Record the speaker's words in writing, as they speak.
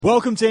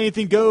Welcome to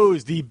Anything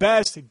Goes, the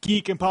best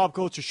geek and pop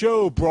culture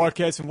show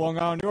broadcast in Long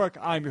Island, New York.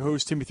 I'm your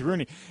host, Timothy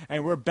Rooney,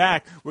 and we're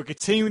back. We're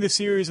continuing the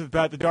series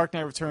about The Dark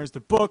Knight Returns, the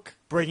book,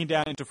 breaking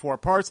down into 4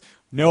 parts.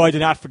 No, I did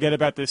not forget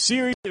about this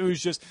series. It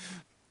was just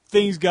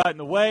things got in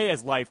the way,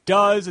 as life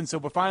does, and so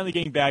we're finally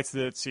getting back to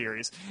the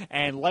series.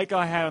 And like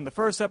I had on the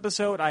first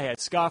episode, I had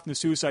Scott from the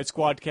Suicide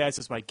Squad cast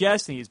as my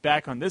guest, and he's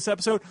back on this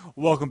episode.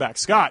 Welcome back,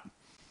 Scott.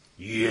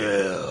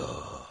 Yeah.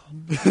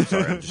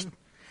 Sorry,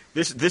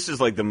 This is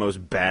like the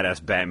most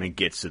badass Batman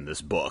gets in this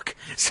book.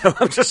 So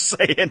I'm just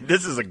saying,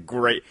 this is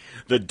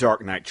The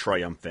Dark Knight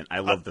Triumphant. I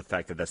love the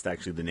fact that that's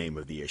actually the name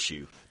of the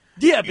issue.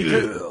 Yeah,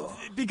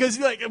 because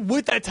like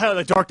with that title,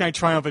 The Dark Knight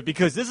Triumphant,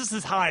 because this is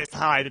his highest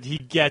high that he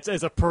gets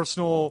as a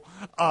personal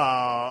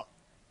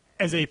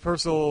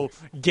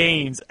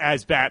gains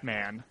as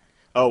Batman.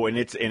 Oh, and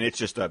it's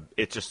just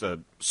a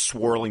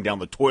swirling down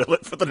the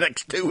toilet for the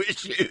next 2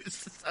 issues.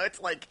 So it's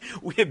like,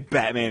 we had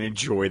Batman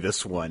enjoy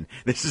this one.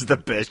 This is the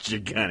best you're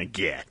gonna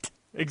get.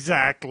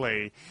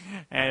 Exactly.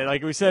 And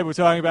like we said, we're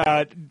talking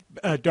about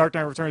Dark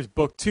Knight Returns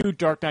Book 2,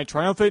 Dark Knight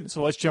Triumphant,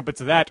 so let's jump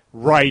into that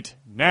right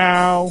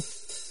now.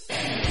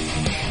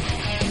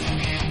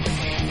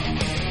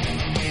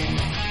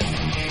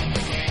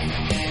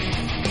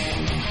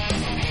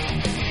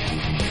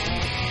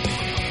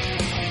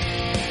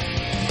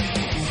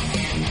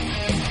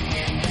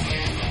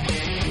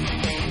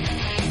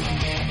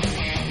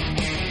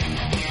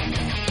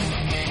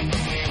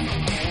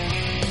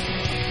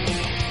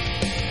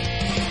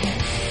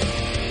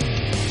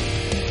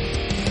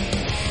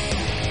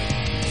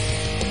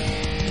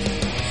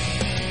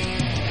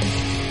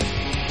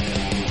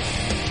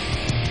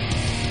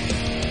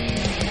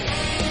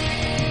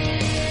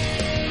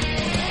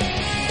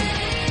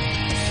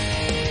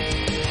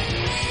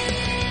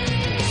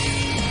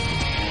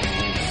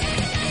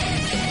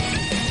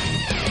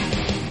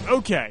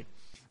 Okay,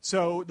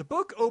 so the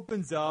book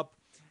opens up,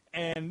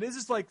 and this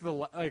is like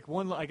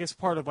one, I guess,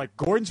 part of like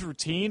Gordon's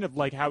routine of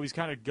like how he's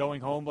kind of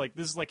going home. Like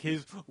this is like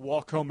his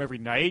walk home every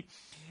night,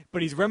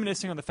 but he's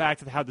reminiscing on the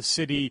fact of how the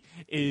city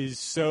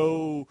is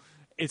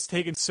it's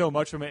taken so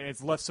much from it, and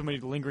it's left so many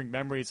lingering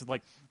memories of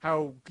like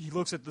how he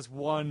looks at this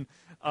one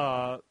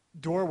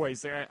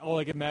doorways there. All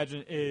I can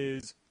imagine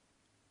is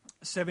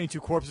 72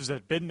 corpses that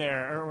have been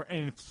there or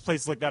in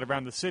places like that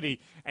around the city,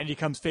 and he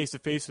comes face to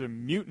face with a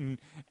mutant,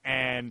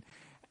 and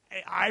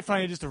I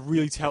find it just a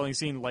really telling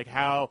scene, like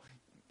how,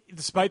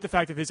 despite the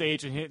fact of his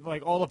age and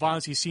like all the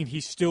violence he's seen,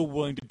 he's still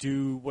willing to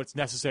do what's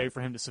necessary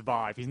for him to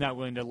survive. He's not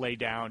willing to lay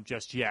down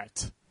just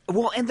yet.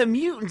 Well, and the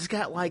mutant's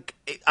got like,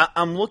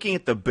 I'm looking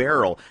at the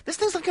barrel. This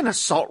thing's like an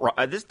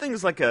this thing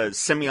is like a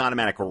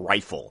semi-automatic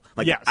rifle.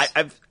 Like, yes.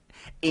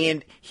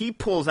 And he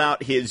pulls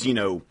out his,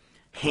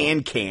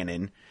 hand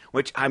cannon,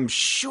 which I'm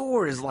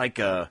sure is like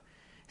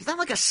is that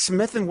like a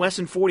Smith &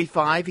 Wesson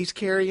 45 he's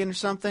carrying or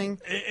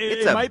something?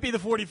 It might be the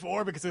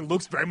 44 because it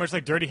looks very much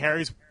like Dirty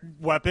Harry's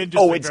weapon.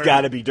 It's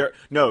got to be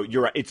No,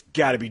 you're right. It's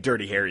got to be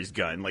Dirty Harry's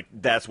gun. Like,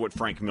 that's what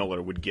Frank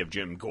Miller would give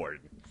Jim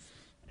Gordon.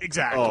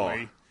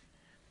 Exactly.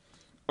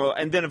 Well,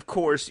 and then, of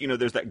course,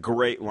 there's that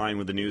great line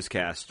with the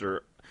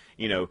newscaster.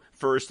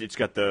 First it's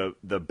got the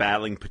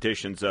battling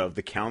petitions of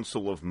the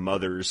Council of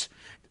Mothers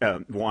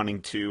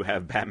wanting to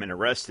have Batman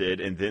arrested,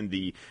 and then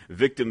the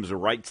Victims'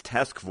 Rights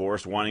Task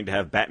Force wanting to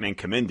have Batman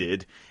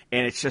commended,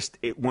 and it's just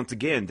once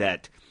again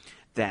that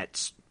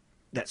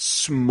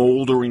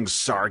smoldering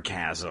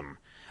sarcasm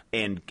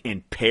and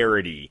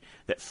parody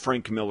that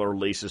Frank Miller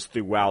laces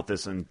throughout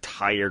this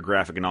entire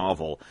graphic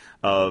novel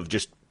of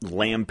just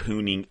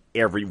lampooning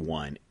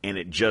everyone, and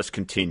it just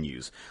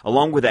continues.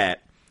 Along with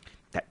that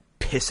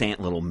pissant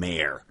little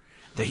mayor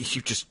that I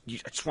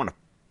just want to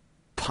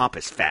pop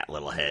his fat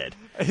little head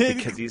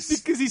because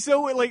he's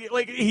so like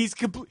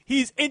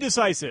he's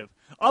indecisive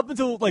up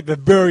until like the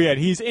very end.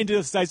 He's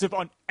indecisive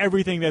on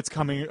everything that's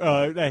coming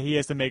that he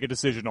has to make a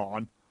decision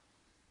on.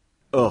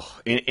 Oh,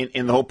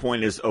 and the whole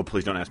point is,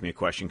 please don't ask me a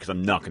question because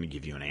I'm not going to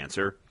give you an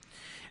answer.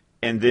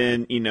 And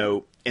then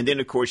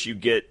of course you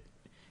get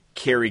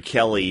Carrie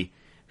Kelly,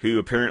 who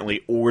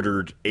apparently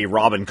ordered a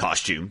Robin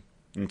costume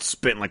and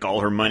spent like all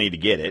her money to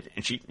get it,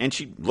 and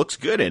she looks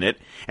good in it.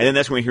 And then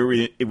that's when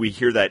we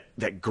hear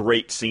that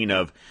great scene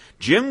of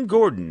Jim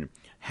Gordon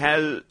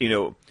has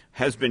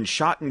been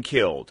shot and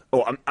killed.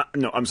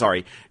 I'm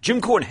sorry. Jim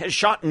Gordon has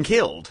shot and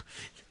killed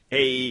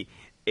a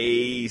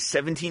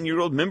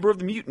 17-year-old member of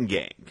the mutant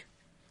gang.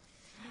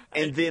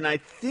 And then I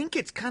think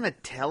it's kind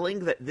of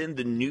telling that then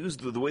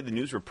the way the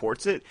news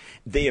reports it,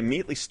 they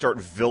immediately start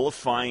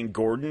vilifying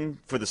Gordon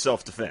for the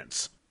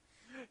self-defense.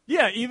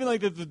 Yeah, even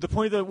like the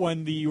point that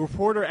when the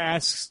reporter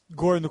asks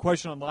Gordon the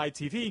question on live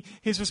TV,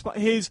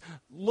 his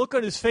look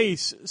on his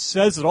face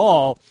says it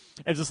all.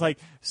 And just like,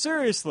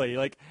 seriously,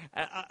 like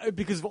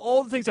because of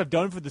all the things I've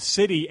done for the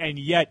city, and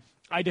yet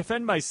I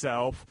defend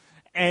myself.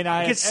 And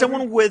I get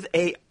someone with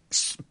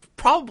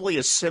probably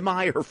a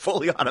semi or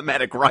fully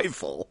automatic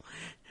rifle,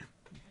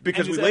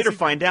 because we later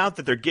find out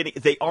that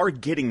they are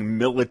getting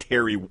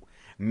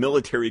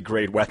military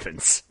grade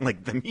weapons.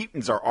 Like, the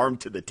mutants are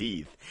armed to the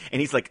teeth, and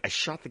he's like, I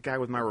shot the guy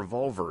with my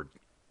revolver.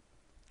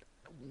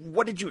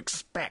 what did you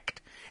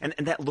expect? And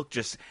that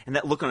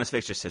look on his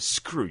face just says,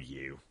 screw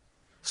you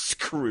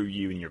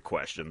and your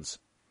questions.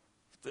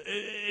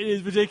 It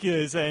is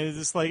ridiculous, and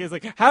it's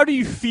like, how do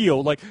you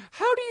feel? Like,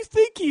 how do you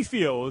think he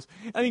feels?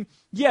 I mean,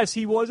 yes,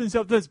 he was in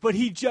self-defense, but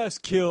he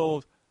just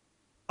killed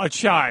a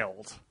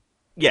child.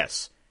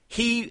 Yes,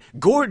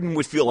 Gordon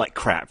would feel like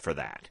crap for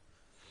that.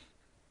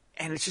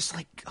 And it's just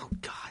like, oh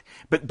God.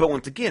 But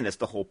once again, that's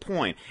the whole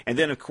point. And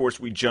then, of course,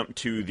 we jump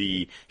to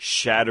the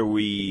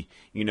shadowy,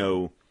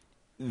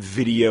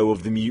 video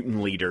of the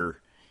mutant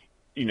leader,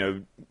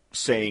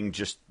 saying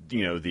just,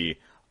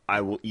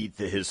 I will eat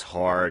his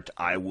heart,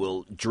 I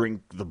will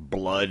drink the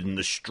blood in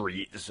the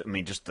streets. I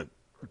mean, just the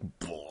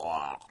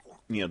blah.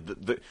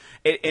 And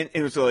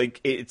it's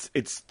like,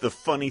 it's the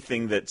funny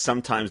thing that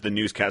sometimes the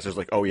newscasters are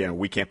like, oh yeah,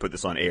 we can't put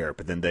this on air,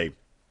 but then they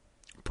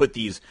put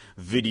these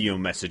video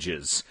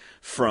messages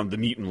from the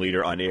mutant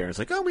leader on air. And it's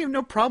like, oh, we have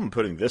no problem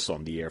putting this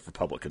on the air for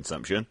public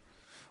consumption.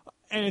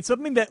 And it's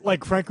something that,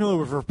 like, Frank Miller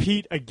would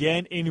repeat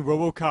again in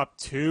RoboCop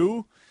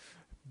 2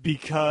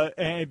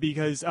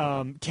 because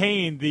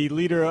Kane, the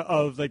leader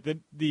of, like,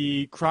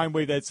 the crime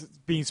wave that's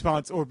being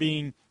sponsored or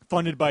being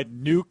funded by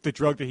Nuke, the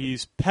drug that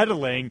he's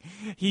peddling,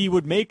 he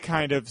would make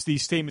kind of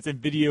these statements and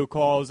video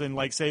calls and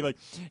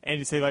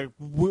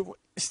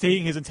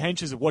stating his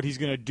intentions of what he's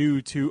going to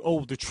do to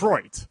old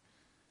Detroit.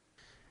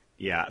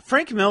 Yeah,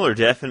 Frank Miller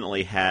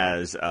definitely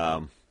has.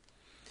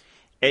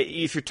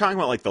 If you're talking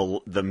about like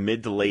the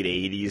mid to late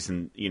 '80s,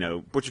 and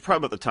which is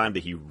probably about the time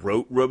that he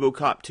wrote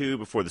RoboCop 2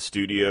 before the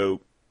studio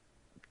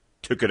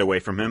took it away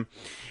from him,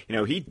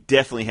 he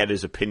definitely had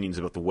his opinions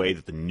about the way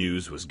that the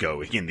news was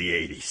going in the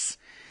 '80s,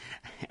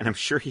 and I'm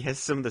sure he has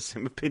some of the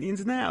same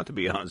opinions now. To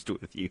be honest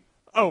with you.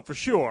 Oh, for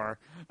sure.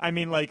 I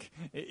mean,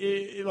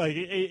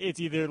 it's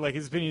either like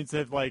his opinions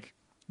have like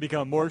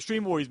become more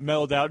extreme, or he's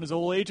mellowed out in his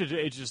old age.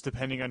 It's just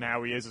depending on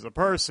how he is as a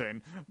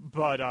person.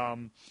 But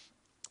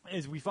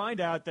as we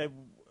find out that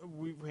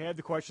we had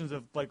the questions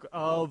of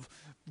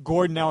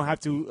Gordon now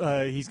have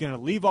to he's going to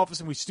leave office,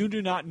 and we still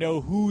do not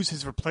know who's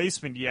his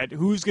replacement yet.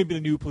 Who's going to be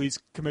the new police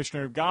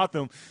commissioner of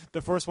Gotham,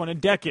 the first one in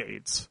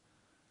decades.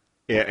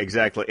 Yeah,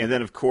 exactly. And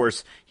then, of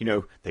course,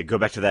 they go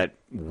back to that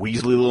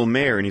Weasley little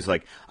mayor, and he's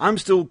like, I'm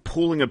still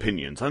pooling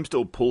opinions.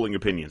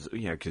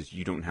 Yeah, because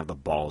you don't have the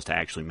balls to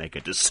actually make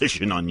a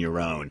decision on your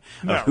own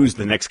of who's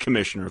the next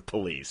commissioner of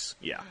police.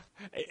 Yeah.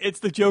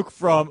 It's the joke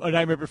from A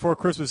Nightmare Before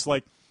Christmas,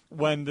 like,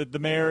 when the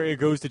mayor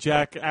goes to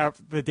Jack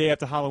the day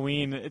after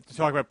Halloween to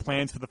talk about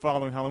plans for the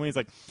following Halloween, it's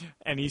like,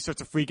 and he starts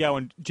to freak out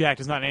when Jack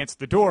does not answer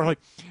the door. Like,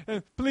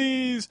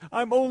 please,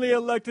 I'm only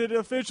elected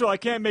official. I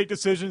can't make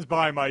decisions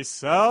by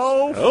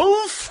myself.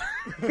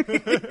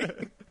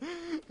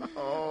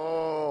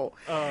 Oh.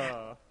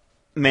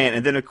 Man,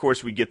 and then of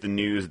course we get the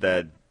news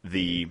that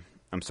the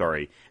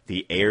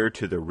heir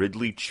to the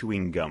Ridley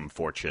chewing gum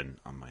fortune.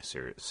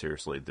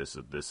 Seriously, this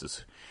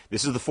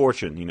is the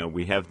fortune.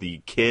 We have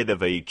the kid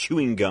of a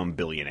chewing gum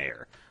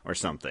billionaire or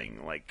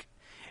something like.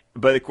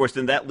 But of course,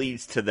 then that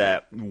leads to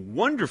that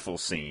wonderful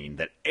scene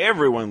that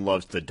everyone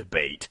loves to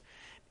debate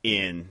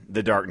in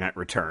The Dark Knight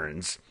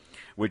Returns,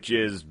 which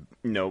is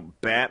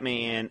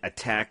Batman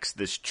attacks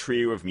this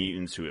trio of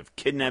mutants who have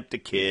kidnapped a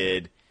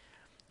kid.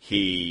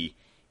 He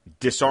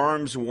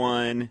disarms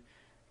one,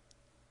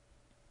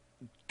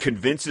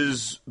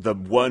 convinces the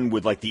one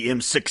with like the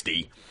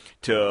M60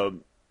 to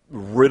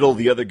riddle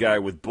the other guy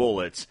with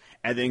bullets,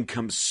 and then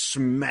comes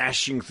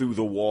smashing through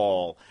the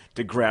wall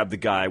to grab the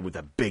guy with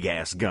a big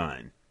ass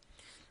gun.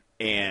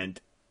 And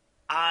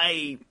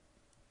I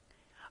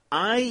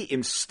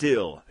am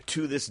still,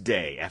 to this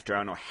day, after I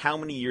don't know how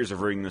many years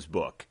of reading this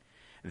book,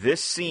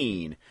 this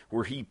scene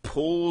where he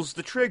pulls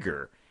the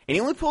trigger, and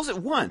he only pulls it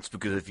once,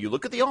 because if you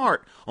look at the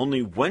art,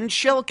 only one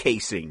shell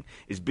casing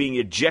is being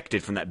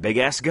ejected from that big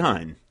ass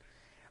gun.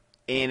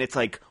 And it's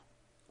like,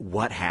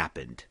 what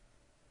happened?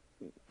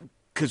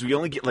 Because we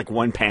only get like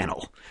one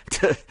panel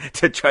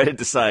to try to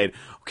decide,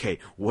 okay,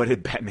 what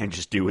did Batman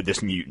just do with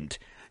this mutant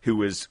who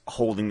was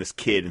holding this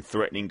kid and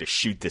threatening to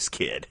shoot this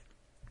kid?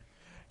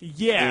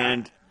 Yeah.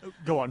 And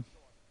go on.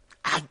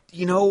 I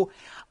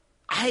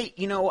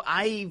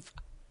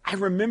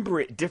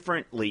remember it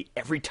differently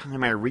every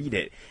time I read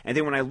it. And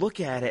then when I look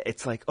at it,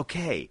 it's like,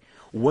 okay,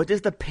 what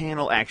does the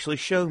panel actually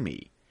show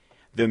me?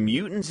 The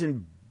mutant's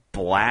in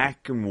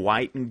black and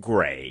white and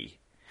gray.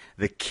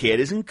 The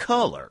kid is in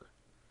color,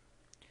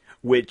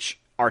 which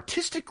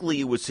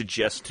artistically would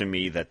suggest to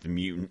me that the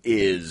mutant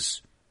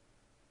is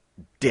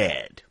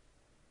dead.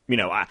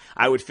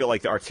 I would feel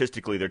like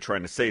artistically they're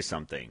trying to say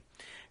something.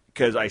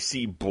 Because I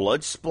see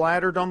blood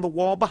splattered on the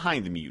wall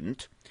behind the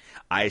mutant.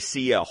 I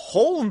see a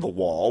hole in the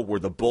wall where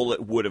the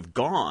bullet would have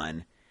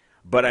gone,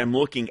 but I'm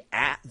looking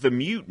at the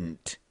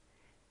mutant,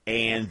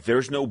 and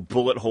there's no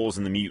bullet holes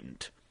in the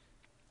mutant.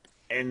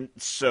 And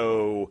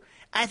so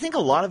I think a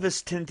lot of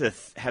us tend to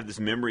have this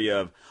memory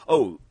of,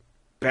 oh,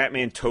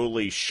 Batman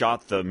totally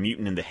shot the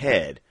mutant in the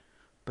head,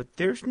 but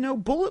there's no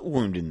bullet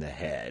wound in the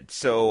head.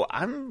 So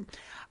I'm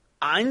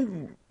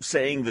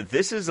saying that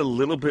this is a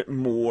little bit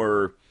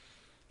more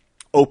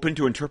open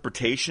to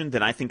interpretation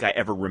than I think I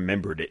ever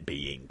remembered it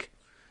being.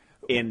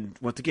 And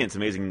once again, it's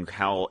amazing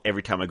how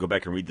every time I go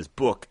back and read this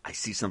book, I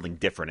see something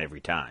different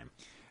every time.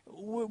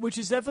 Which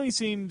is definitely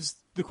seems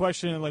the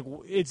question, like,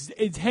 it's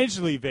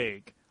intentionally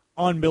vague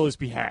on Miller's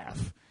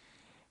behalf.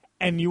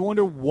 And you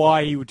wonder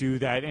why he would do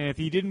that. And if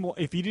he didn't want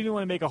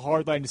to make a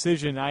hardline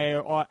decision, I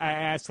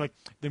asked, like,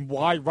 then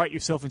why write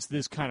yourself into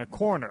this kind of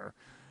corner?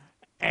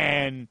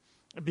 And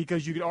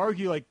because you could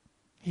argue, like,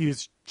 he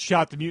was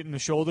shot the mutant in the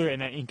shoulder and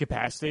that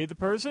incapacitated the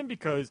person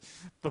because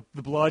the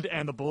blood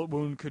and the bullet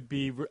wound could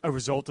be a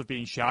result of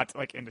being shot,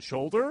 like, in the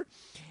shoulder.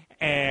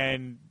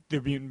 And the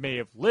mutant may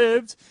have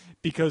lived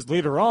because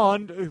later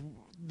on,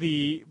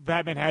 the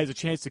Batman has a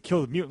chance to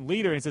kill the mutant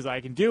leader and says,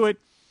 I can do it.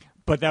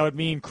 But that would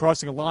mean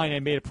crossing a line.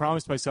 I made a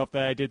promise to myself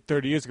that I did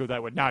 30 years ago that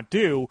I would not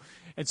do.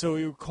 And so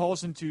it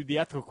calls into the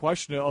ethical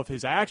question of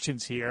his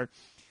actions here.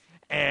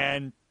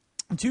 And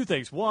two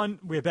things. One,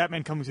 we have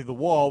Batman coming through the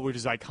wall, which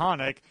is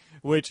iconic,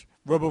 which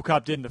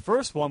RoboCop did in the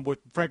first one, which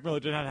Frank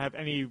Miller did not have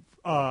any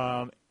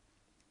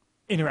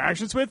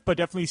interactions with, but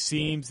definitely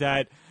seems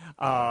that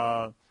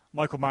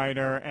Michael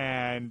Miner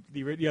and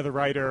the other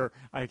writer,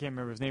 I can't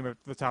remember his name off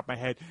the top of my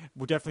head,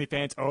 were definitely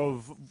fans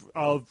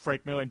of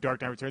Frank Miller and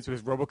Dark Knight Returns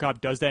because RoboCop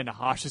does that in a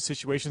hostage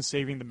situation,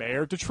 saving the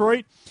mayor of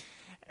Detroit.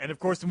 And, of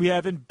course, we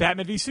have in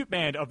Batman v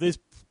Superman of this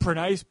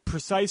precise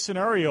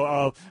scenario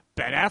of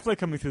Ben Affleck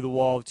coming through the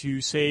wall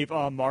to save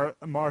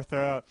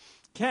Martha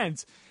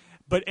Kent.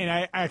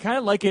 And I kind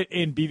of like it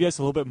in BVS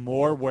a little bit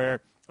more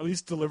where at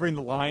least delivering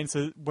the lines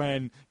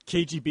when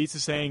KG Beats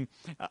is saying,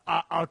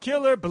 I'll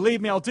kill her,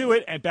 believe me, I'll do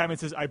it, and Batman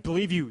says, I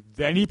believe you,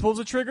 then he pulls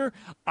the trigger.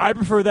 I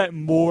prefer that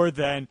more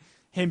than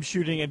him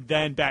shooting and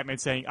then Batman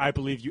saying, I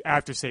believe you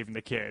after saving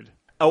the kid.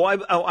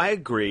 I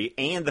agree,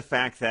 and the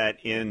fact that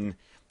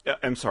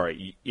I'm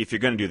sorry, if you're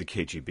going to do the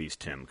KG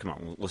Beast, Tim, come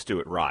on, let's do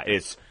it right.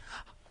 It's,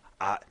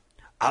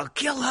 I'll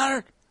kill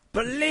her,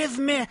 believe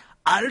me,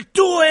 I'll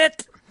do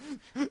it.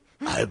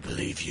 I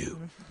believe you.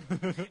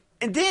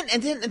 And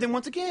then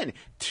once again,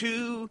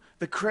 to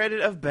the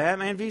credit of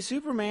Batman v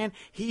Superman,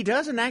 he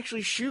doesn't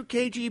actually shoot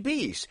KG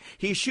Beast.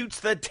 He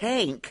shoots the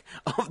tank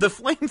of the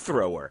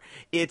flamethrower.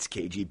 It's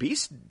KG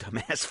Beast's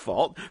dumbass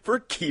fault for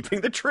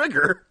keeping the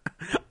trigger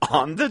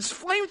on this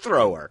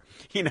flamethrower.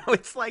 You know,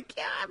 it's like,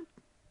 yeah,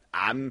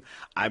 I'm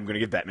going to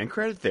give Batman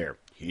credit there.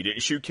 He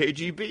didn't shoot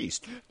KG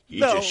Beast. He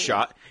just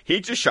shot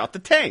the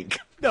tank.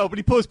 No, but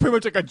he pulls pretty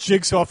much like a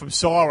jigsaw from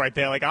Saw right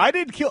there. Like, I've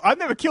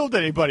never killed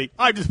anybody.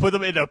 I just put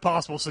them in a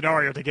possible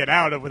scenario to get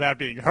out of without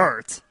being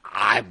hurt.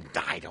 I'm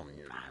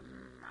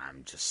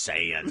just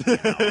saying. You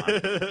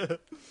know,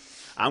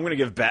 I'm going to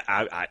give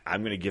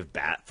I'm going to give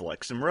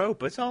Batfleck some rope.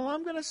 That's all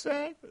I'm going to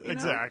say.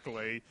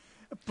 Exactly.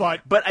 Know?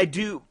 But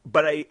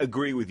I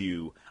agree with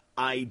you.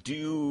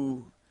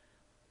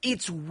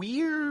 It's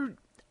weird.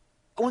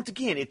 Once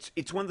again,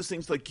 it's one of those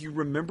things like you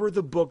remember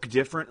the book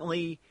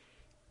differently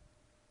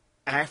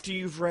after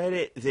you've read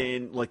it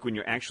than like when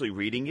you're actually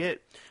reading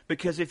it.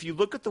 Because if you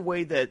look at the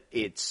way that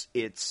it's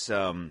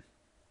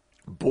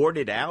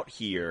boarded out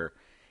here,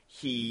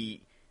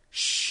 he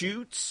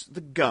shoots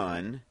the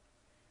gun,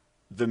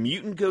 the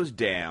mutant goes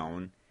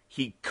down,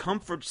 he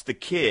comforts the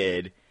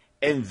kid,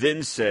 and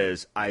then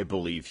says, I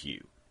believe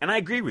you. And I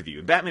agree with you.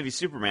 In Batman v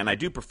Superman, I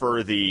do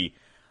prefer the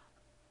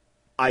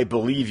I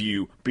believe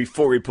you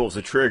before he pulls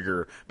the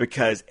trigger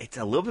because it's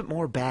a little bit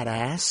more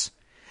badass.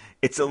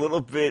 It's a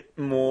little bit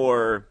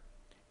more,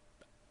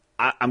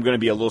 I'm going to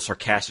be a little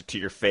sarcastic to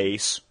your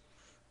face,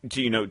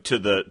 to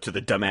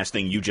the dumbass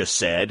thing you just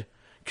said,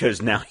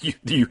 because now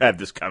you have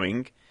this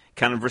coming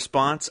kind of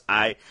response.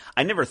 I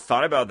never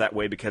thought about it that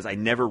way because I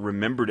never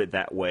remembered it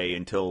that way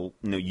until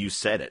you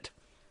said it.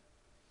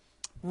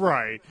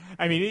 Right.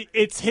 I mean,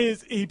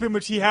 he pretty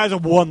much has a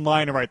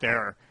one-liner right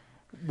there.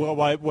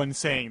 Well, when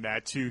saying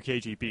that to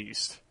KG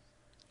Beast.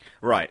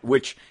 Right,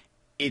 which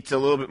it's a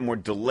little bit more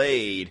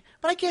delayed,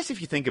 but I guess if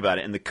you think about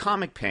it, in the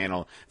comic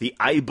panel, the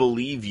I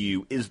believe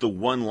you is the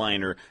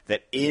one-liner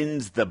that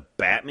ends the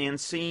Batman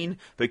scene,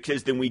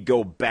 because then we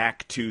go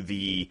back to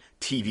the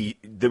TV,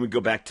 then we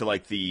go back to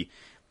like the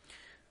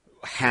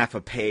half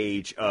a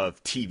page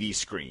of TV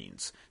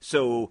screens.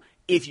 So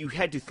if you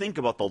had to think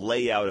about the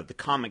layout of the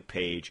comic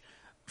page,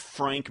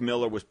 Frank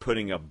Miller was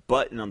putting a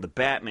button on the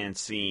Batman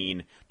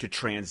scene to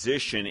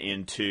transition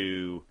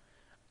into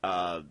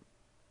the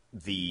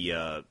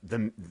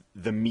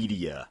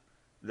media,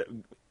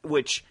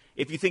 which,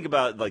 if you think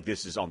about it like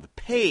this is on the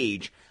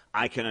page,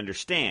 I can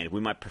understand.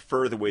 We might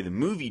prefer the way the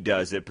movie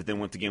does it, but then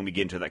once again we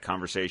get into that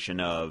conversation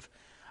of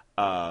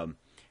how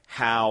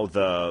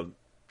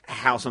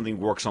something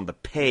works on the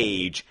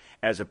page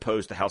as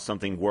opposed to how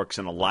something works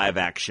in a live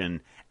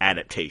action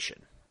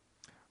adaptation.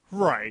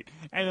 Right,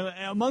 and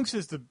amongst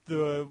this,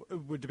 the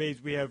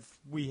debates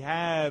we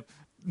have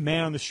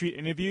man on the street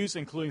interviews,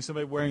 including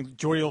somebody wearing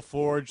Geordie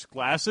LaForge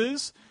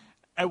glasses.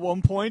 At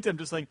one point, I'm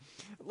just like,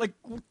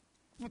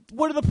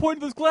 what are the point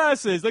of those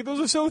glasses? Like, those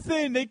are so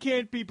thin, they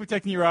can't be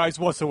protecting your eyes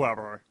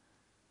whatsoever.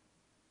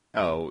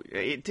 Oh,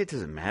 it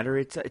doesn't matter.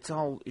 It's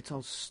all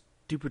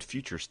stupid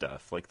future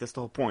stuff. Like, that's the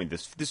whole point.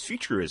 This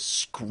future is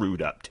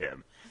screwed up,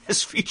 Tim.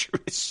 this future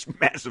is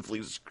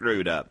massively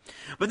screwed up.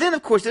 But then,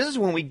 of course, this is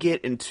when we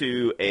get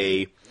into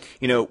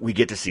we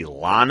get to see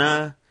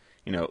Lana.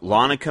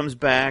 Lana comes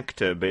back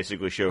to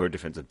basically show her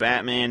defense of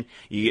Batman.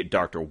 You get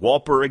Dr.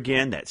 Walper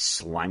again, that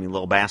slimy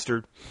little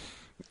bastard.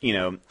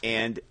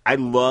 And I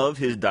love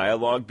his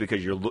dialogue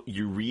because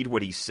you read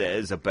what he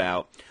says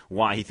about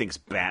why he thinks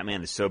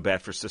Batman is so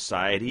bad for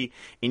society,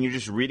 and you're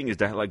just reading his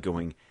dialogue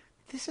going,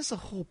 this is a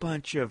whole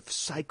bunch of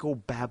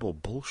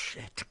psychobabble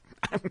bullshit.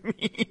 I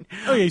mean...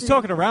 Oh, yeah, he's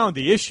talking around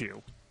the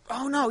issue.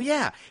 Oh, no,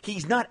 yeah.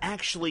 He's not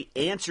actually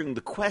answering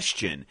the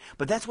question,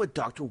 but that's what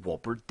Dr.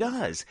 Wolper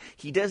does.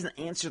 He doesn't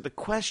answer the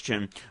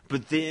question,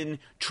 but then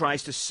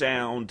tries to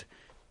sound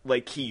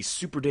like he's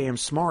super damn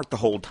smart the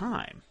whole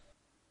time.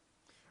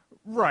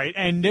 Right,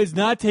 and does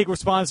not take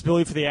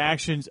responsibility for the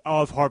actions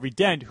of Harvey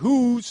Dent,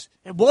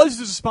 it was his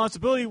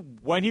responsibility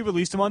when he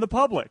released him on the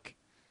public.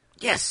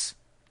 Yes,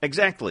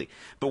 exactly.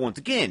 But once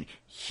again,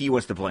 he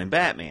wants to blame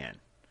Batman.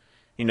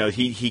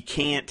 He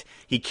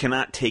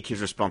cannot take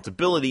his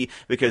responsibility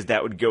because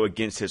that would go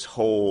against his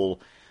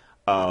whole,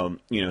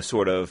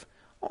 sort of,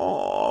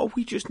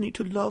 we just need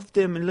to love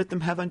them and let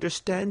them have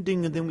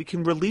understanding and then we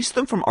can release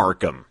them from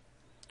Arkham.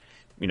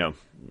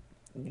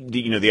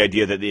 The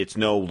idea that it's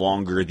no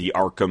longer the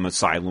Arkham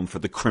Asylum for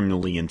the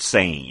criminally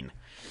insane.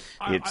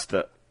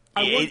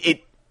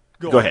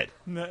 Go ahead.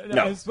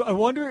 No. I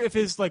wonder if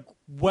it's like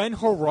when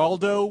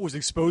Geraldo was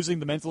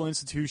exposing the mental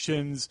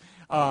institutions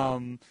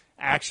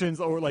actions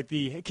or like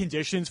the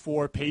conditions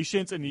for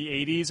patients in the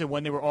 80s and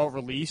when they were all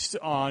released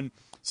on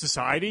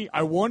Society.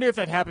 I wonder if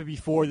that happened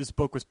before this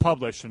book was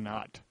published or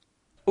not.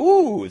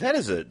 Ooh, that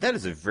is a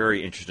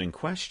very interesting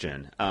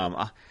question.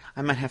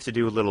 I might have to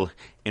do a little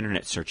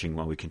internet searching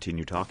while we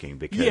continue talking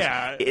because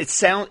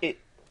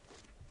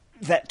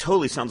that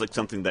totally sounds like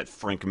something that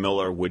Frank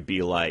Miller would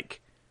be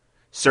like,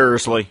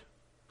 seriously?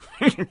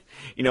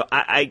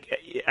 I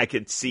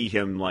could see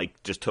him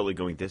like just totally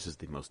going, this is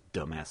the most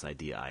dumbass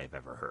idea I have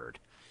ever heard.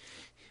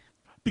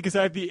 Because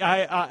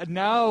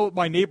now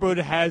my neighborhood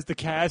has the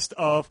cast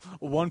of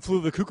One Flew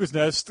Over the Cuckoo's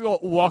Nest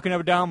walking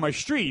up and down my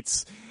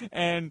streets,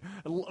 and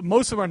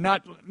most of them are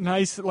not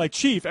nice like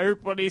Chief.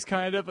 Everybody's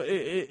kind of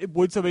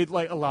would somebody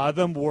like a lot of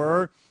them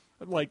were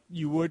like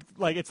you would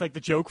like it's like the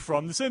joke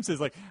from The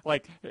Simpsons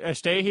like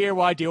stay here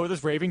while I deal with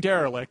this raving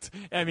derelict.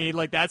 I mean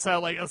like that's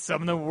how like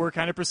some of them were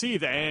kind of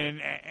perceived,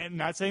 and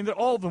not saying that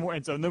all of them were,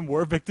 and some of them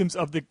were victims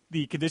of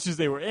the conditions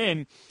they were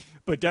in,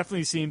 but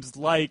definitely seems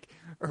like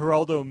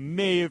Geraldo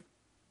may have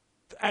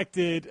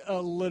acted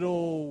a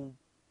little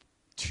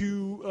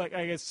too, like,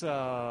 I guess,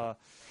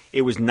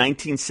 It was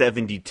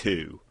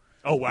 1972.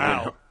 Oh,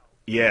 wow.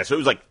 Yeah,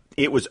 so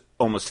it was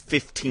almost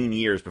 15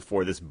 years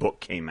before this book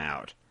came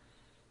out.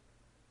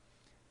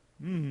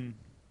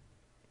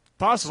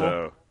 Possible.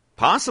 So,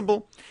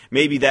 possible.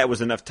 Maybe that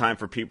was enough time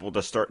for people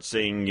to start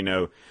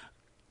saying,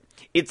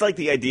 it's like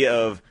the idea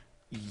of,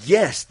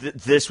 yes,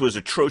 this was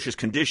atrocious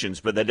conditions,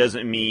 but that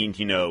doesn't mean,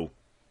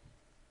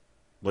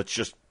 let's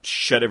just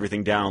shut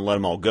everything down and let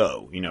them all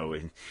go.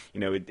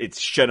 It's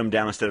shut them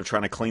down instead of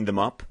trying to clean them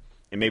up.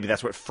 And maybe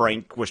that's what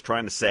Frank was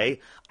trying to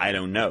say. I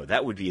don't know.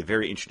 That would be a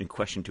very interesting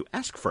question to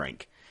ask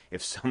Frank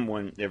if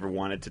someone ever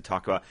wanted to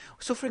talk about.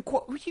 So, Frank,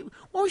 what was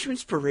your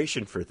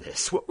inspiration for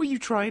this? What were you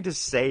trying to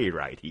say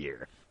right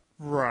here?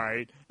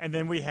 Right. And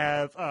then we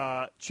have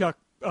Chuck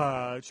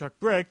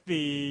Brick,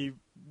 the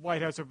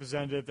White House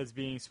representative that's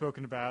being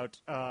spoken about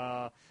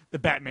the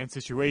Batman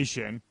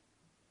situation.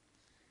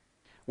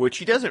 Which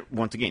he doesn't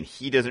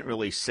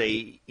really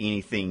say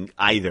anything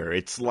either.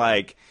 It's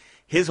like,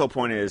 his whole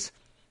point is,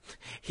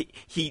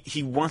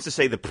 he wants to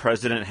say the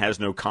president has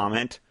no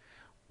comment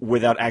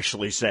without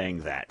actually saying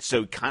that.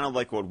 So kind of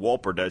like what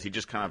Wolper does, he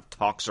just kind of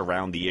talks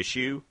around the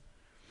issue.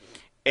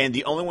 And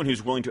the only one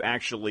who's willing to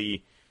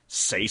actually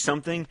say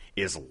something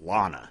is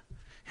Lana.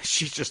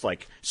 She's just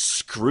like,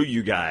 screw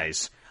you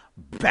guys.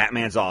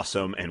 Batman's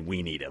awesome and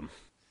we need him.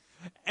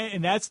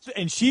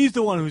 And she's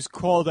the one who's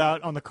crawled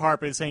out on the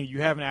carpet saying,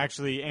 you haven't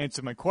actually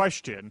answered my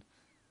question.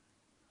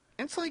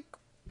 And it's like,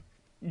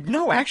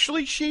 no,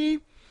 actually,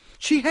 she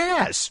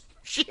has.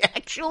 She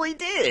actually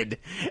did.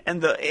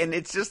 And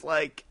it's just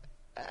like,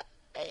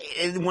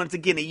 and once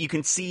again, you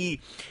can see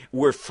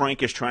where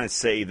Frank is trying to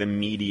say the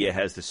media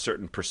has this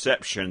certain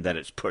perception that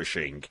it's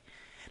pushing,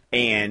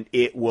 and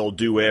it will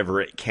do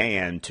whatever it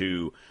can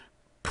to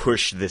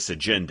push this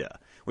agenda.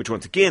 Which,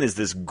 once again, is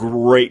this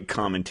great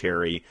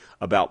commentary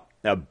about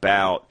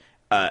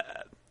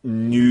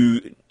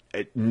news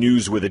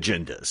with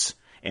agendas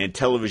and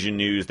television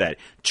news that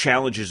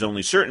challenges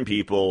only certain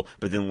people,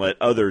 but then let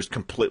others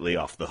completely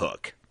off the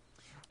hook.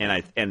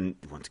 And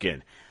once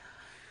again,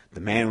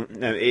 the man,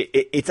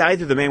 it's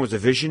either the man was a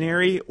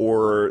visionary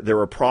or there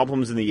were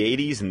problems in the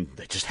 80s and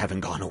they just haven't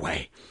gone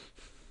away.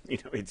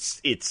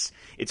 It's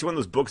one of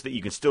those books that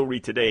you can still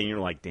read today and you're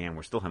like, damn,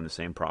 we're still having the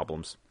same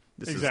problems.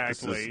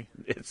 Exactly.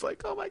 It's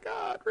like, oh my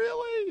God,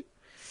 really?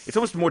 It's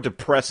almost more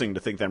depressing to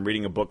think that I'm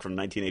reading a book from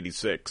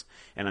 1986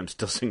 and I'm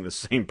still seeing the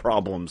same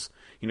problems,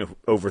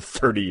 over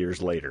 30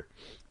 years later.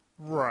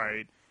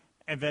 Right.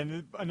 And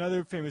then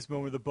another famous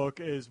moment of the book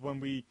is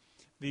when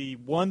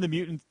one of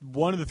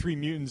the three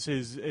mutants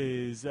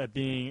is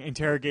being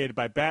interrogated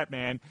by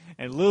Batman,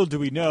 and little do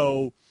we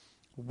know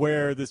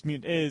where this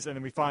mutant is, and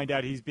then we find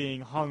out he's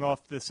being hung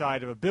off the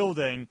side of a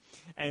building,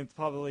 and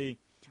possibly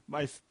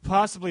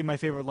my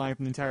favorite line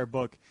from the entire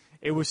book.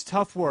 It was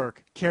tough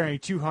work carrying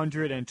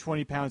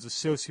 220 pounds of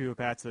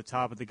sociopaths to the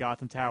top of the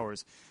Gotham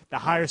Towers, the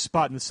highest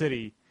spot in the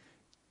city.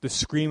 The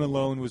scream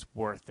alone was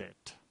worth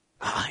it.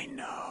 I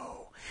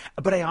know.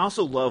 But I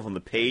also love on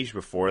the page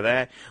before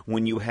that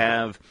when you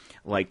have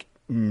like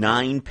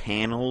 9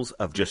 panels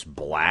of just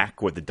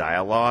black with the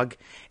dialogue,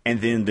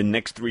 and then the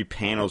next 3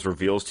 panels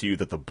reveals to you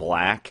that the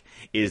black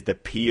is the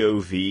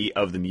POV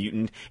of the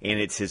mutant, and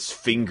it's his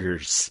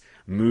fingers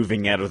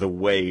moving out of the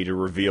way to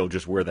reveal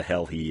just where the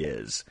hell he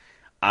is.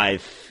 I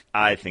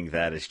think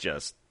that is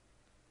just,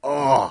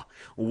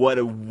 what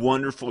a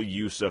wonderful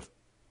use of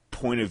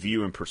point of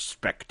view and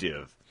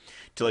perspective.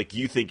 To like,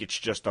 you think it's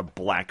just a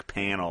black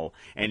panel,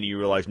 and you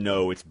realize,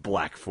 no, it's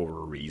black for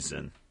a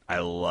reason. I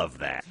love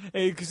that.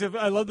 Because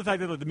I love the fact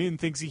that the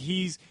mutant thinks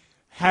he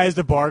has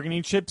the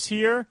bargaining chips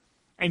here,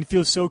 and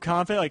feels so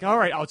confident, like, all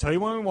right, I'll tell you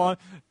what I want,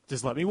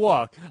 just let me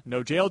walk.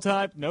 No jail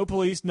time, no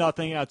police,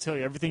 nothing, I'll tell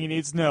you everything he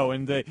needs to know.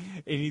 And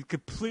he's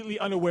completely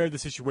unaware of the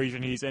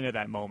situation he's in at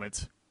that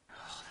moment.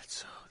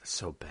 That's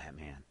so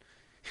Batman.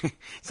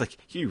 It's like,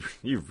 you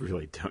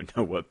really don't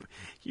know what,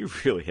 you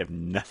really have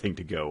nothing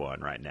to go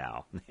on right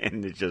now.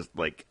 And it's just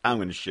like, I'm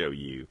going to show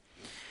you.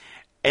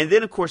 And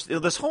then, of course,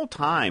 this whole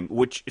time,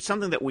 which is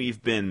something that we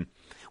haven't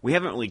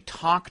really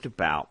talked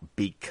about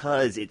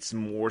because it's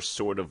more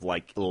sort of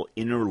like little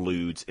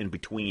interludes in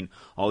between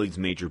all these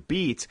major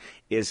beats,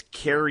 is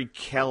Carrie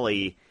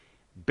Kelly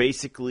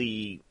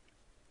basically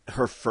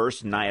her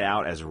first night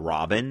out as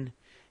Robin,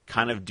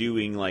 kind of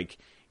doing like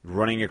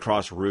running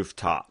across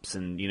rooftops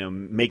and,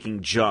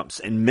 making jumps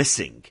and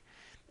missing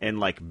and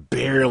like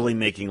barely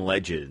making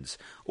legends,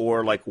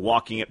 or like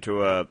walking up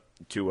to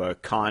a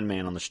con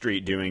man on the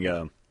street doing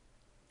a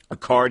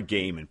card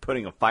game and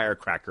putting a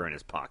firecracker in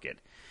his pocket.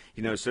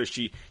 So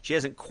she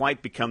hasn't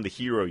quite become the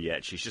hero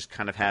yet. She's just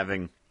kind of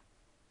having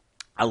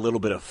a little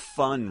bit of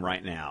fun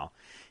right now.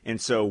 And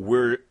so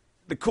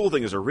the cool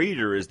thing as a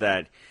reader is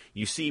that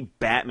you see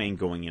Batman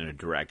going in a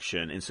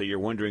direction, and so you're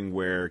wondering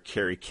where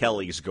Carrie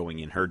Kelly is going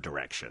in her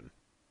direction.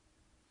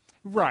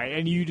 Right,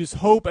 and you just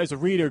hope as a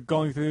reader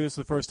going through this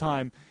the first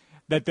time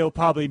that they'll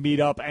probably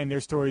meet up and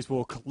their stories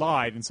will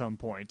collide at some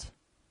point.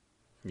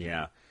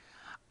 Yeah.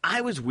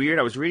 I was weird.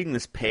 I was reading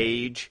this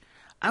page.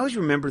 I always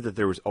remember that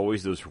there was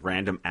always those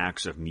random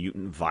acts of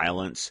mutant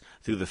violence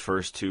through the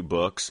first 2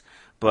 books,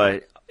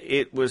 but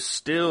it was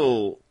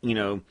still,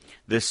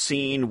 the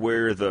scene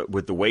where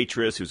with the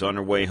waitress who's on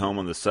her way home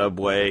on the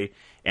subway,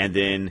 and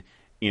then,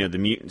 the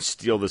mutants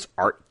steal this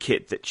art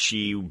kit that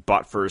she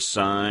bought for her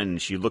son,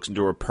 and she looks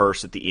into her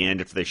purse at the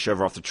end after they shove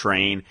her off the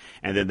train,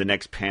 and then the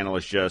next panel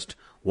is just,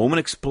 woman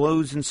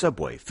explodes in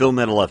subway, film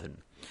at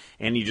 11.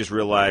 And you just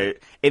realize,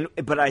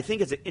 but I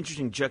think it's an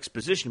interesting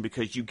juxtaposition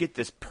because you get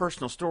this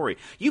personal story.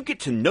 You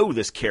get to know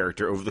this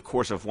character over the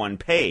course of 1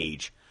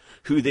 page,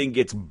 who then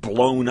gets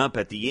blown up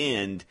at the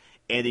end,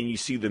 and then you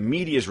see the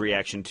media's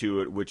reaction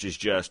to it, which is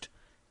just,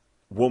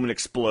 woman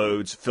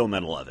explodes, film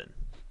at 11.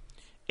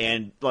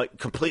 And like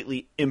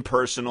completely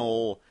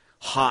impersonal,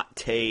 hot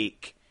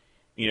take,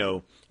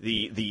 the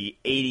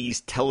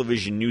 80s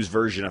television news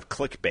version of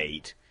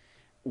clickbait,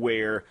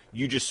 where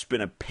you just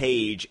spend a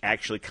page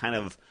actually kind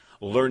of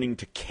learning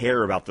to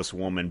care about this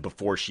woman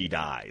before she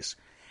dies.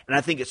 And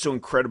I think it's so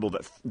incredible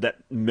that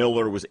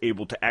Miller was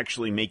able to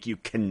actually make you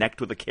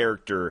connect with a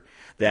character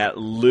that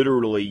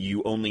literally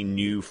you only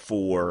knew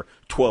for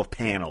 12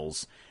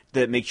 panels,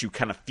 that makes you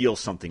kind of feel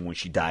something when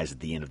she dies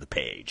at the end of the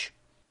page.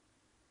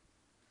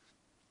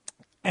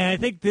 And I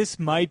think this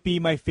might be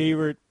my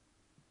favorite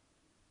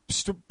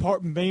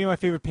maybe my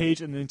favorite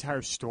page in the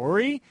entire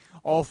story,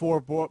 all 4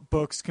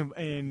 books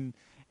and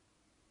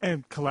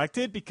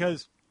collected,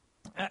 because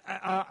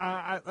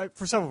I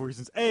for several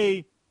reasons.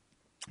 A,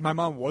 my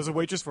mom was a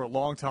waitress for a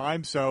long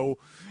time, so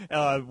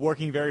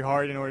working very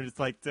hard in order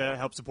to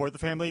help support the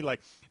family,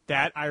 like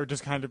that, I would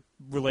just kind of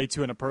relate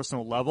to on a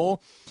personal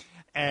level,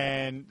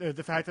 and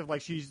the fact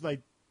that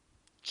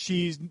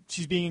she's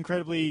being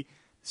incredibly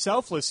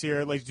selfless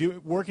here,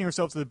 working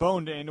herself to the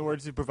bone in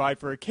order to provide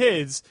for her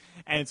kids,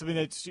 and something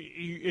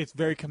it's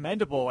very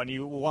commendable, and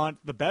you want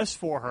the best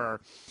for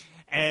her.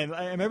 And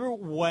I remember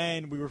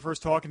when we were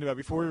first talking about,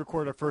 before we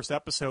recorded our first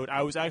episode,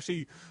 I was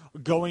actually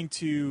going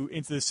into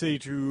the city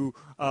to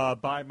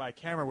buy my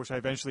camera, which I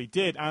eventually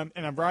did. And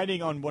I'm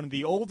riding on one of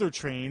the older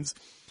trains,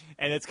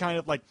 and it's kind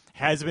of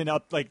has been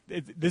up,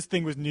 this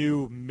thing was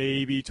new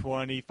maybe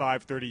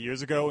 25, 30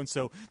 years ago, and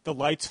so the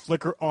lights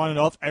flicker on and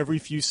off every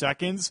few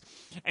seconds.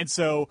 And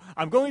so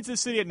I'm going into the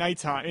city at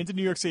nighttime, into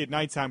New York City at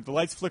nighttime, the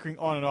lights flickering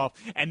on and off,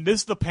 and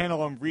this is the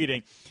panel I'm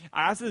reading.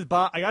 I got to the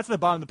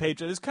bottom of the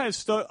page, I just kind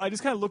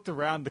of looked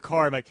around the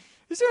car, I'm like,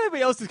 is there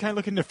anybody else that's kind of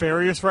looking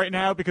nefarious right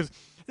now? Because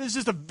this is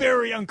just a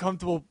very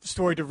uncomfortable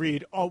story to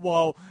read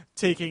while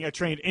taking a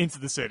train into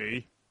the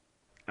city.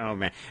 Oh,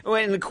 man.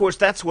 And, of course,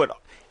 that's what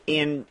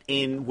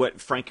in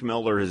what Frank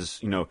Miller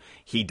is,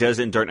 he does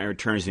it in Dark Knight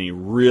Returns, and he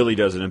really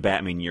does it in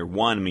Batman Year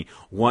One. I mean,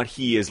 what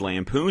he is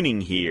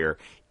lampooning here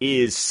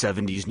is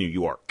 70s New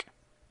York.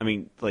 I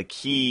mean, like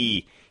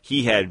he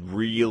had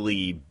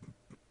really.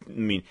 I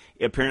mean,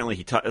 apparently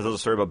he tells a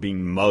story about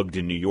being mugged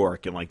in New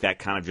York, and like that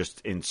kind of just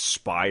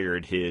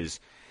inspired his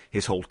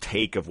whole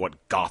take of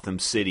what Gotham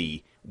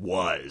City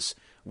was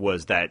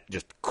that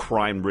just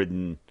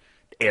crime-ridden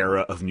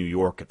era of New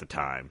York at the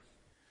time.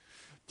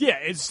 Yeah,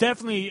 it's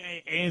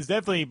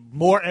definitely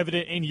more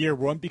evident in Year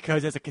One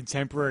because it's a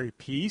contemporary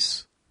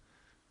piece.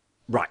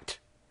 Right.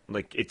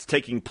 Like, it's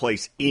taking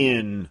place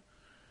in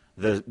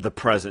the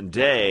present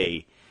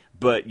day,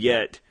 but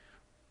yet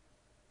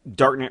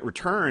Dark Knight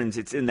Returns,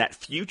 it's in that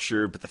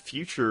future, but the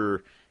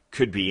future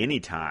could be any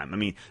time. I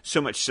mean,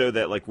 so much so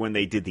that, like, when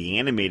they did the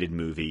animated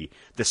movie,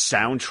 the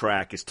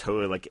soundtrack is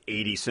totally, like,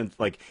 80s,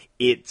 like,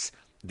 it's,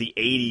 the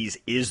 80s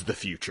is the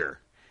future.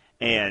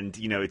 And,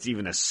 it's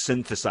even a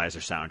synthesizer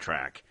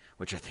soundtrack,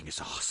 which I think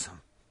is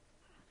awesome.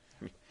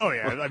 Oh,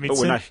 yeah. I mean,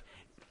 but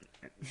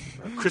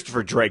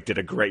Christopher Drake did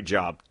a great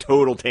job.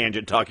 Total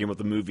tangent talking about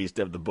the movie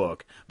instead of the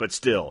book. But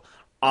still,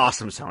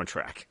 awesome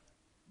soundtrack.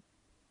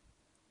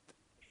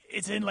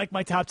 It's in, like,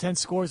 my top 10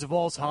 scores of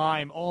all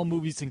time. All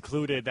movies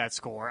included, that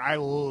score. I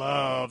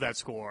love that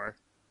score.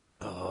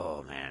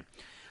 Oh, man.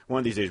 One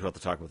of these days we'll have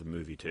to talk about the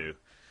movie, too.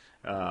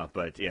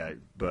 But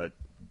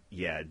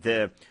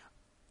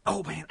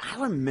oh man,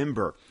 I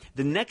remember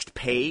the next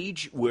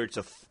page where it's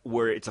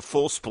a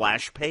full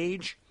splash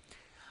page.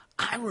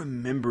 I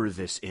remember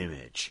this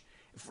image,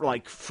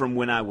 like from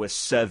when I was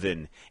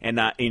 7,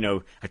 and I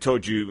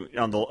told you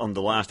on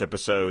the last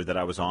episode that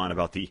I was on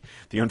about the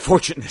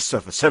unfortunateness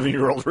of a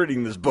 7-year-old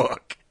reading this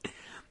book,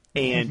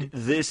 and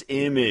this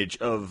image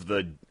of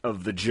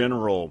the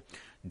general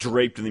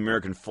draped in the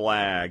American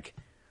flag,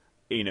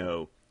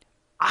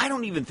 I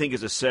don't even think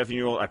as a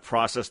 7-year-old I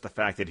processed the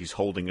fact that he's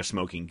holding a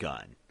smoking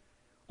gun.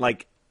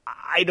 Like,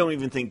 I don't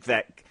even think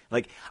that,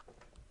 like,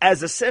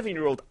 as a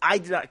 7-year-old, I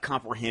did not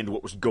comprehend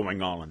what was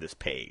going on this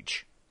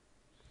page.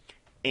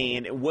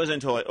 And it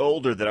wasn't until I was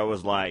older that I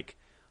was like,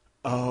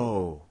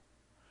 oh,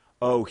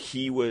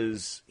 he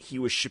was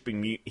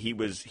shipping, he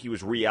was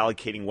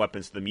reallocating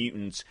weapons to the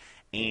mutants,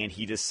 and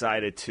he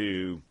decided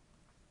to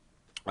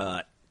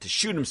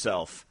shoot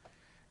himself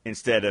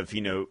instead of,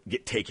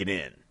 get taken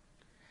in.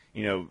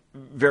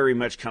 Very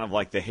much kind of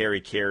like the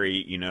Harry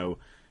Carey,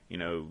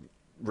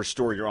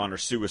 restore your honor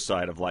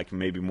suicide of like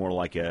maybe more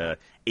like a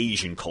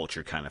Asian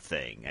culture kind of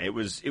thing.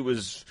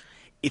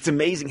 It's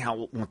amazing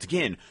how, once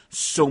again,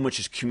 so much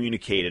is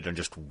communicated on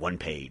just one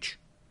page.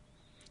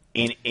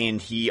 And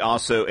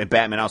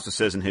Batman also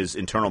says in his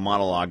internal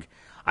monologue,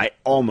 I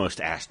almost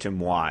asked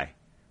him why.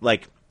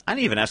 Like, I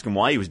didn't even ask him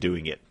why he was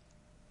doing it.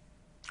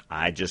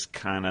 I just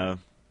kind of,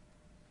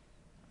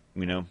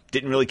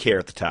 didn't really care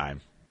at the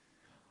time.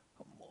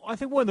 I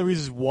think one of the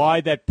reasons why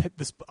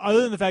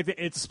other than the fact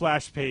that it's a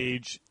splash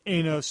page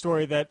in a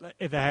story that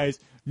has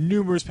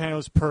numerous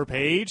panels per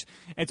page,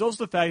 it's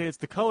also the fact that it's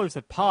the colors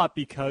that pop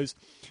because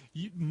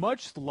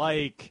much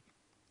like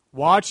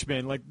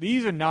Watchmen, like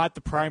these are not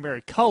the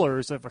primary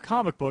colors of a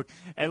comic book,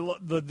 and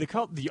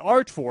the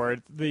art for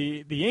it,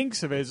 the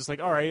inks of it is just like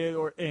all right,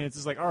 and it's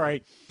just like all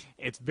right,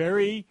 it's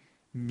very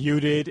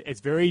muted,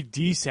 it's very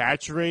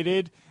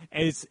desaturated,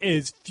 and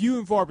it's few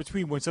and far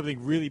between when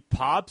something really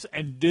pops,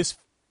 and this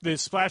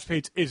splash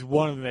page is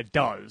one of them that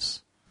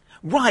does.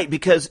 Right,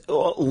 because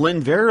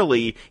Lynn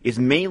Verily is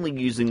mainly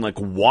using like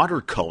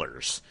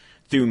watercolors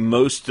through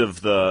most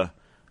of the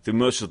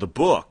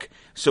book.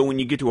 So when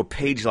you get to a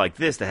page like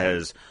this that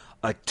has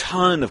a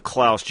ton of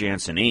Klaus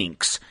Janson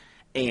inks,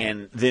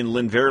 and then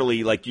Lynn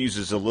Verily like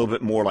uses a little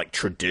bit more like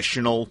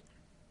traditional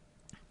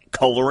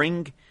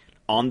coloring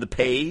on the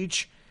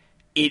page,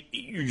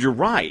 you're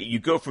right. You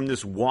go from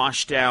this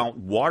washed out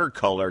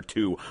watercolor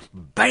to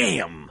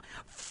bam,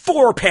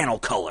 4-panel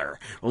color.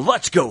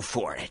 Let's go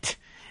for it.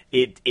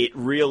 It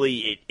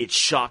really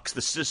shocks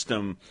the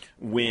system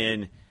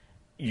when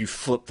you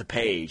flip the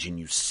page and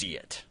you see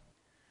it.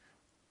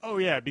 Oh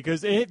yeah,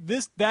 because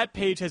that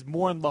page has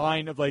more in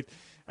line of like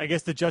I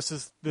guess the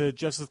Justice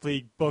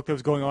League book that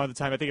was going on at the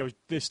time. I think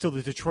it's still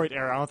the Detroit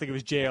era. I don't think it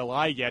was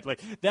JLI yet.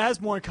 Like that has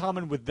more in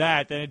common with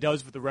that than it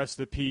does with the rest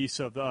of the piece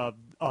of The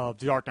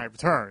Dark Knight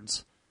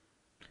Returns.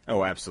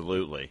 Oh,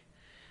 absolutely.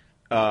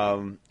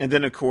 And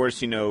then of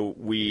course,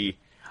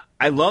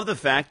 I love the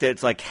fact that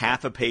it's like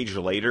half a page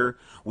later,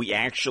 we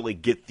actually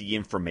get the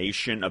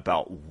information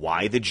about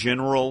why the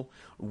general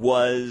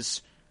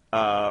was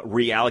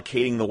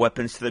reallocating the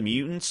weapons to the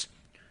mutants.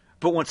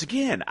 But once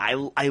again, I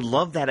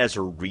love that as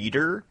a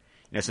reader,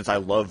 since I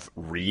love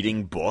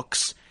reading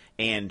books,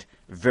 and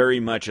very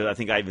much, I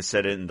think I even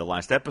said it in the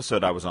last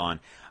episode I was on,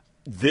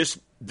 this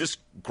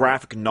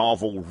graphic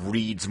novel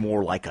reads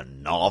more like a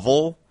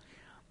novel,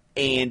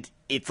 and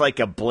it's like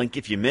a blink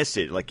if you miss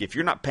it. Like, if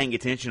you're not paying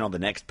attention on the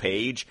next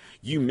page,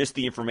 you miss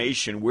the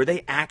information where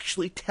they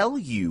actually tell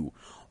you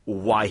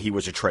why he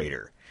was a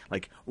traitor.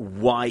 Like,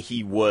 why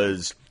he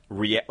was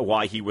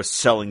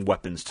selling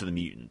weapons to the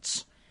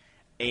mutants.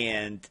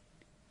 And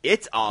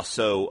it's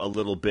also a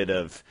little bit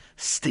of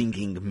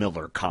stinging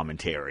Miller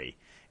commentary,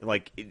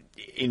 like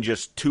in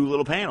just two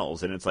little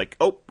panels, and it's like,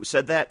 oh,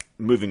 said that,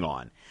 moving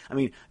on. I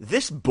mean,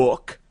 this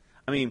book,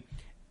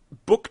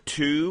 book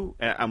 2,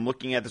 I'm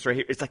looking at this right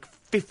here, it's like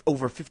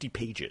over 50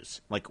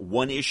 pages. Like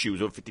one issue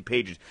is over 50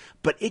 pages,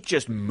 but it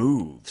just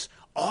moves.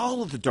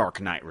 All of The Dark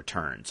Knight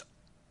Returns,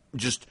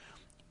 just,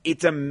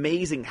 it's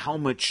amazing how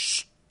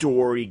much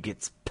story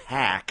gets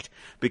packed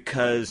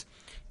because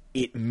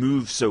it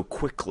moves so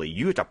quickly.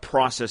 You have to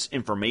process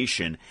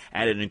information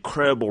at an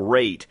incredible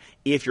rate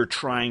if you're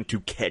trying to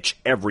catch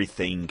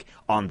everything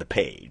on the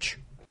page.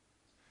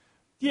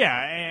 Yeah,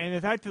 and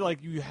the fact that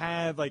like you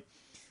have like,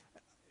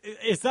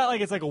 it's not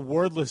like it's like a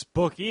wordless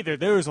book either.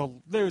 There's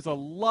a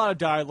lot of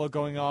dialogue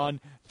going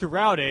on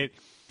throughout it,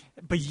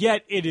 but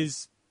yet it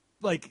is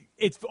like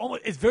it's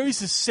very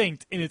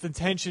succinct in its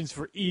intentions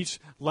for each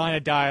line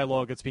of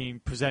dialogue that's being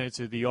presented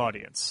to the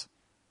audience.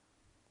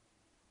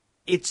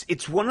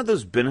 It's one of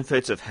those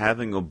benefits of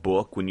having a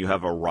book when you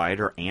have a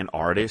writer and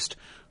artist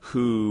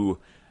who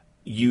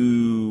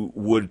you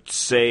would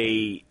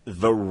say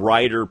the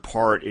writer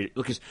part,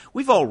 because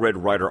we've all read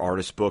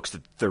writer-artist books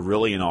that they're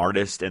really an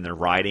artist and they're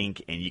writing,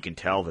 and you can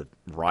tell that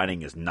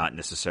writing is not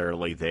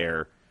necessarily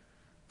their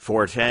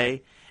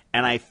forte.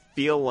 And I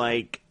feel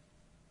like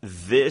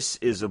this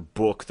is a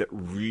book that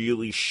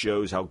really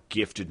shows how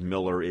gifted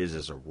Miller is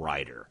as a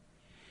writer.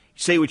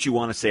 Say what you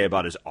want to say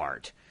about his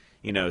art.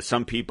 You know,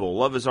 some people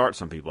love his art,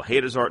 some people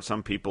hate his art,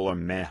 some people are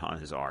meh on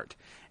his art.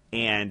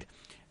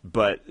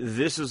 But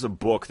this is a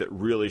book that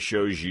really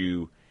shows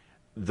you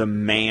the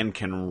man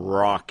can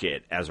rock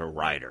it as a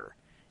writer,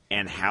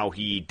 and how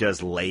he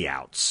does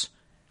layouts,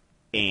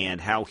 and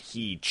how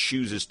he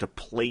chooses to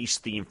place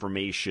the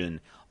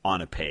information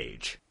on a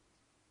page.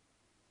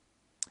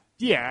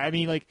 Yeah, I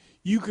mean, like,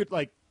 you could,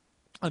 like,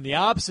 on the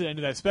opposite end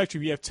of that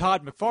spectrum, you have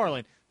Todd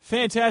McFarlane,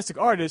 fantastic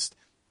artist,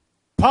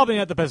 probably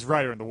not the best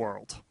writer in the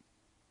world.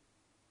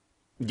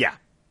 Yeah.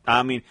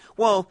 I mean,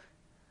 well,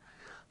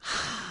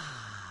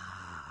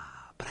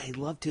 but I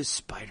loved his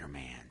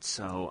Spider-Man,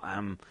 so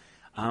I'm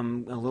a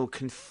little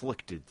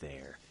conflicted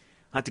there.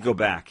 I'll have to go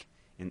back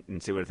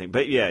and see what I think.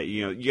 But yeah,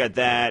 you know, you got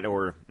that,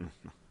 or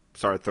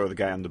sorry to throw the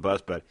guy on the bus,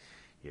 but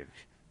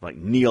like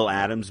Neil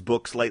Adams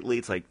books lately.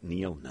 It's like,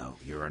 Neil, no,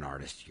 you're an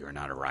artist, you're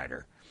not a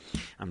writer.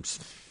 I'm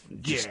just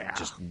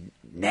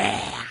nah.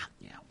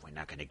 Yeah, we're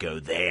not going to go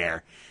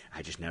there.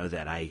 I just know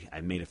that I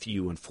made a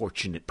few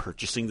unfortunate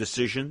purchasing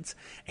decisions,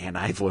 and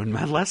I've learned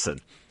my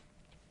lesson.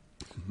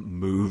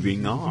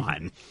 Moving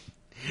on.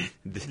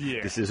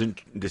 This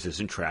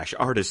isn't trash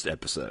artist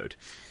episode.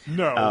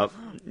 No.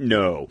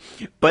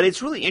 But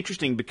it's really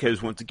interesting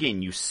because, once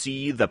again, you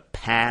see the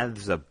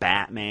paths of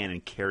Batman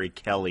and Carrie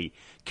Kelly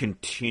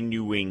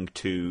continuing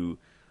to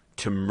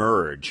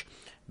merge,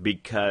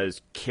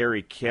 because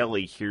Carrie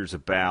Kelly hears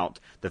about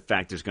the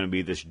fact there's going to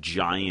be this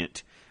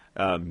giant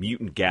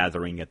mutant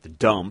gathering at the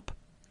dump,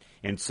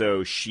 and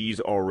so she's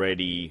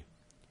already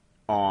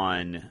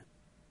on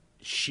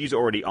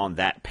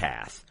that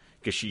path,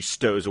 because she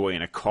stows away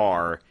in a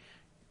car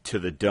to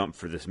the dump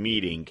for this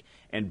meeting,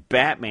 and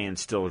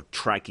Batman's still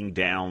tracking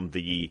down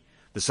the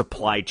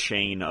supply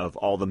chain of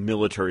all the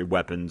military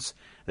weapons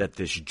that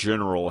this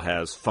general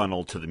has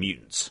funneled to the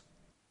mutants.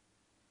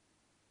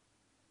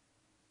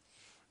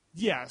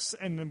 Yes,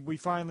 and then we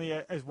finally,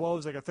 as well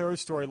as like a third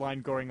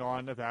storyline going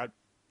on about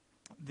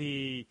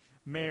the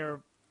mayor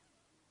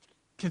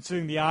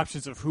considering the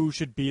options of who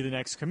should be the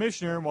next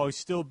commissioner while he's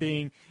still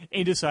being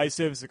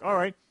indecisive. It's like, all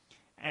right,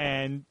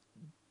 and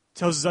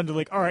tells his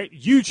underling, all right,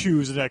 you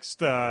choose the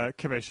next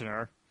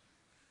commissioner.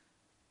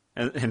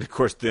 And of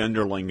course, the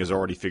underling has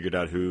already figured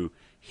out who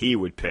he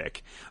would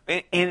pick.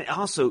 And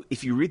also,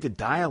 if you read the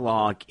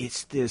dialogue,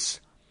 it's this,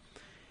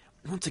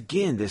 once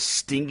again, this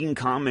stinging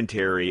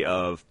commentary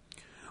of,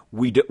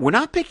 we're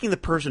not picking the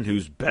person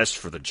who's best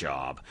for the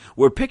job.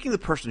 We're picking the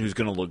person who's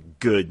going to look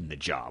good in the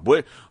job.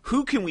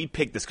 Who can we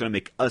pick that's going to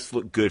make us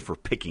look good for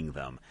picking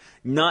them?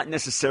 Not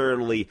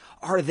necessarily,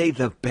 are they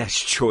the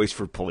best choice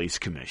for police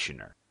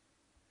commissioner?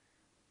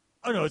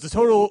 Oh no, it's a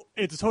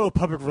total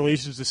public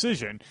relations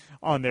decision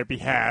on their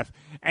behalf,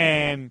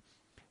 and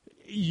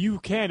you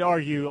can't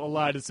argue a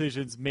lot of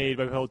decisions made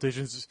by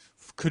politicians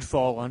could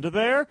fall under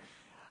there.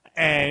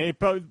 And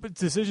but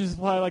decisions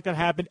like that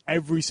happen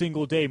every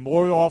single day,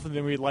 more often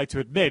than we'd like to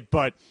admit.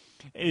 But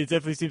it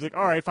definitely seems like,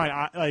 all right,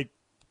 fine,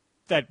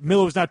 that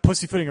Miller was not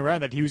pussyfooting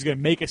around, that he was going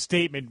to make a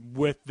statement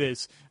with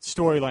this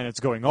storyline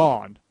that's going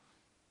on.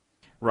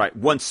 Right,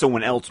 once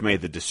someone else made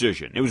the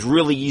decision. It was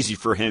really easy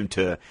for him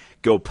to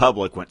go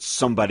public when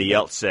somebody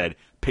else said,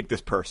 pick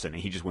this person,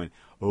 and he just went,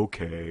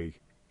 okay.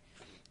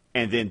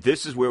 And then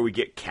this is where we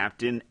get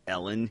Captain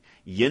Ellen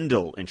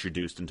Yindel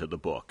introduced into the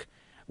book,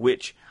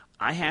 which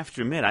I have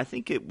to admit, I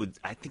think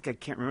I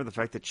can't remember the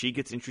fact that she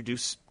gets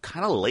introduced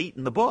kind of late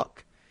in the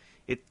book.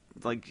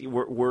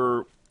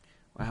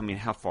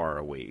 How far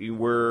are we?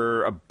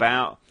 We're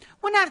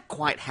not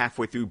quite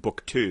halfway through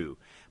book 2.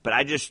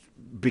 But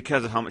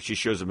because of how much she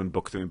shows up in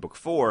book 3 and book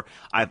 4,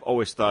 I've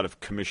always thought of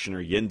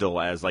Commissioner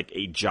Yindel as like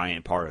a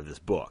giant part of this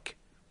book.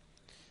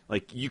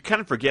 Like, you kind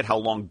of forget how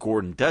long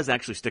Gordon does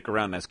actually stick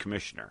around as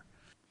commissioner.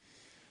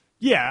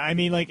 Yeah, I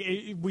mean, like,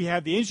 we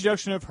have the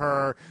introduction of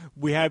her.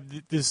 We have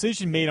the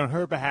decision made on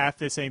her behalf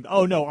that's saying,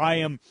 oh, no,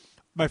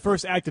 my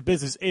first act of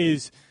business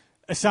is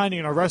assigning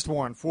an arrest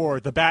warrant for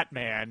the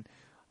Batman.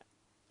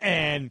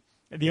 And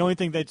the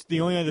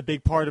only other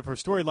big part of her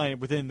storyline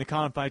within the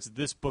confines of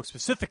this book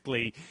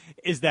specifically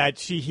is that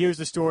she hears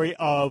the story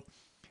of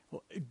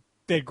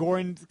that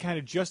Gordon kind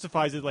of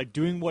justifies it, like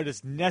doing what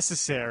is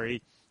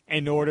necessary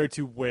in order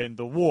to win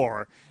the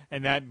war.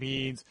 And that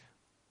means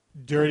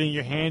dirtying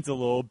your hands a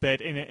little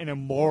bit in a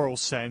moral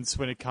sense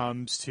when it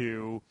comes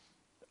to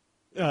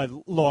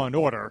law and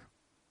order.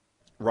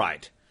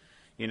 Right.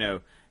 You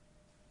know,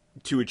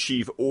 to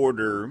achieve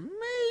order,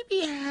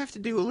 maybe you have to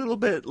do a little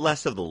bit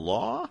less of the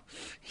law.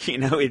 You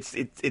know, it's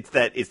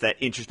that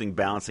interesting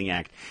balancing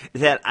act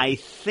that I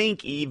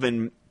think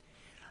even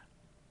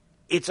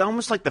it's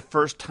almost like the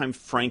first time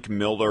Frank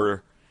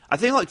Miller. I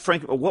think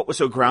what was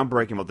so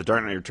groundbreaking about The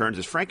Dark Knight Returns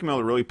is Frank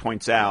Miller really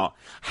points out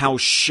how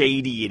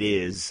shady it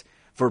is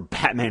for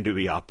Batman to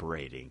be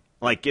operating.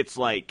 Like, it's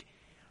like,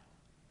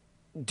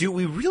 do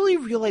we really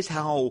realize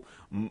how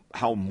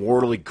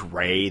mortally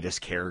gray this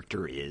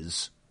character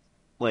is?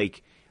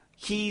 Like,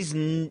 he's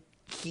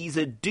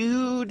a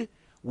dude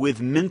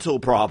with mental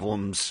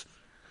problems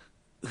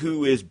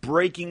who is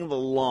breaking the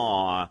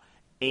law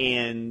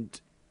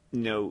and, you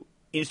know,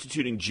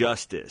 instituting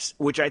justice,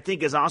 which I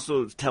think is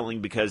also telling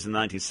because in the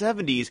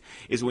 1970s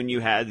is when you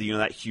had, you know,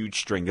 that huge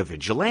string of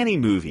vigilante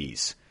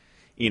movies,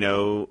 you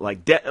know,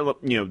 like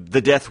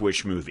the Death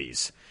Wish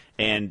movies,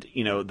 and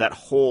you know that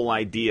whole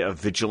idea of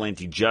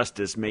vigilante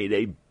justice made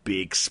a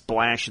big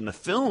splash in the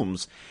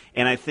films,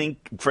 and I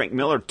think Frank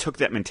Miller took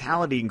that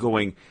mentality and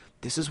going,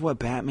 this is what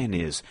Batman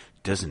is.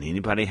 Doesn't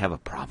anybody have a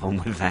problem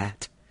with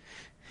that?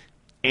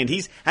 And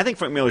I think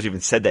Frank Miller's even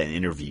said that in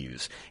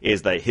interviews,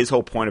 is that his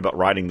whole point about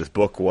writing this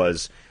book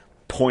was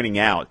pointing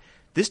out,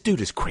 this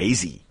dude is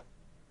crazy.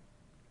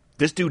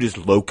 This dude is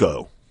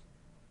loco.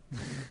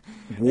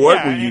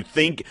 What will you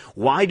think?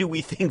 Why do we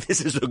think this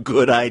is a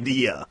good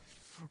idea?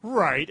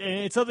 Right,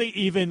 and it's something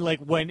even like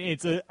when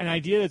it's an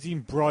idea that's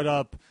even brought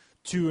up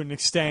to an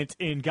extent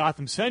in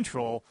Gotham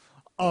Central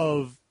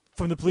from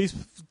the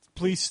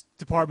police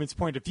department's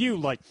point of view,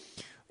 like,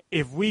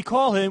 if we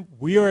call him,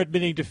 we are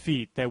admitting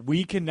defeat, that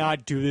we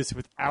cannot do this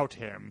without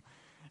him.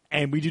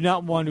 And we do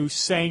not want to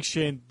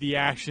sanction the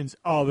actions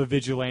of a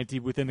vigilante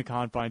within the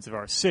confines of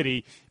our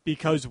city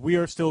because we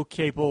are still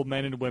capable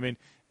men and women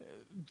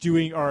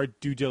doing our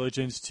due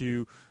diligence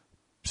to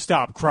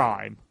stop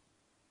crime.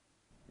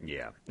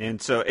 Yeah. And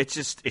so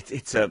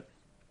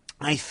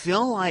I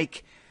feel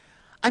like,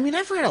 I mean,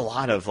 I've read a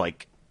lot of,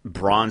 like,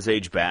 Bronze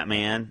Age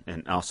Batman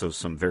and also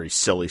some very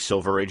silly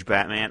Silver Age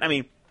Batman. I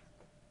mean,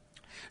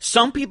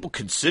 some people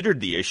considered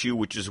the issue,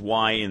 which is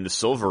why in the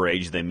Silver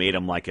Age they made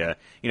him like in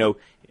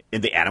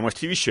the Adam West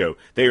TV show,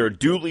 they are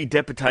duly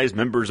deputized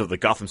members of the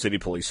Gotham City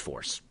Police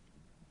Force.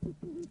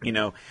 You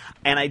know,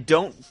 but I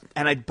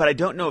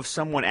don't know if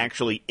someone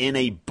actually in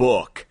a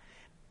book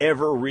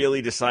ever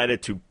really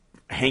decided to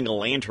hang a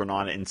lantern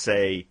on it and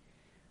say,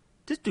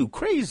 this dude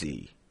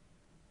crazy.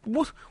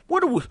 What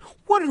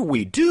are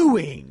we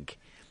doing?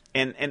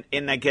 And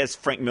I guess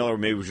Frank Miller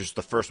maybe was just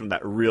the first one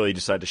that really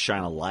decided to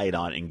shine a light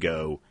on it and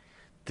go,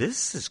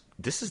 This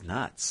is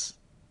nuts.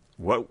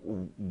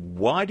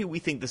 Why do we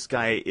think this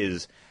guy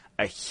is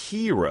a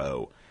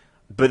hero?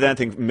 But then I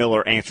think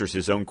Miller answers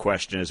his own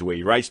question as the way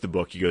he writes the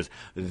book. He goes,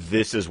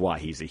 this is why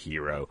he's a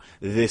hero.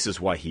 This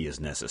is why he is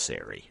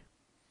necessary.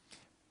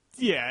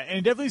 Yeah, and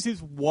it definitely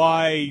seems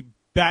why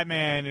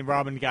Batman and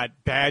Robin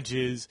got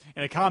badges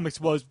in the comics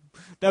was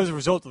a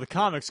result of the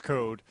comics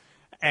code.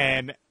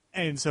 And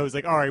so it's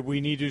like, all right,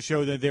 we need to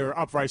show that they're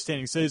upright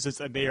standing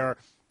citizens and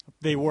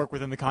they work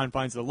within the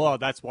confines of the law.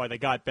 That's why they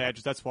got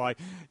badges. That's why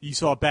you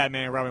saw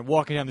Batman and Robin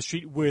walking down the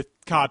street with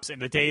cops in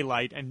the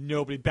daylight and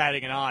nobody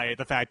batting an eye at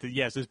the fact that,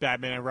 yes, there's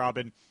Batman and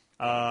Robin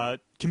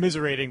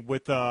commiserating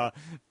with the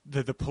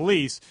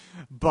police.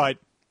 But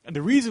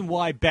the reason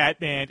why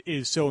Batman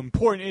is so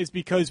important is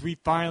because we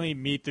finally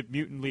meet the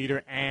mutant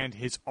leader and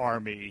his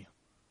army.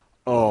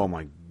 Oh,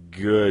 my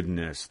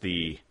goodness.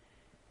 The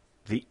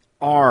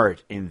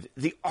art in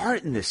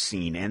this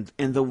scene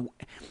and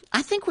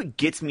I think what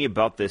gets me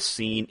about this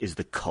scene is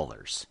the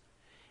colors,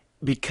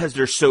 because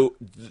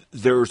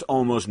there's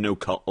almost no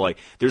color. Like,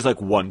 there's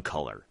like one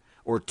color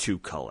or two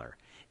color.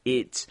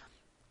 It's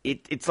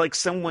like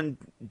someone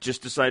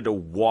just decided to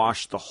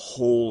wash the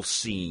whole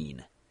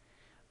scene,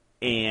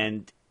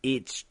 and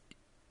it's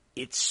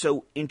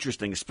so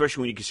interesting,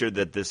 especially when you consider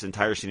that this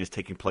entire scene is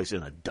taking place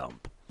in a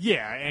dump.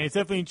 Yeah, and it's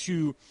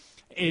definitely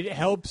it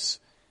helps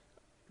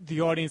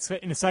the audience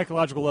in a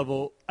psychological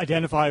level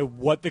identify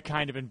what the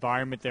kind of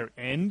environment they're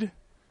in.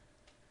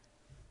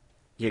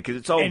 Yeah, because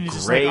it's all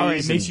grays. Like, all right,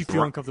 it makes you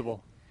feel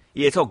uncomfortable.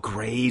 Yeah, it's all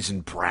grays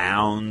and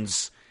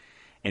browns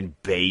and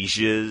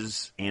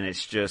beiges, and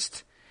it's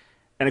just...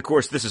 And, of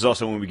course, this is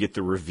also when we get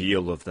the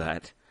reveal of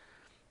that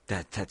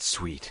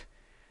sweet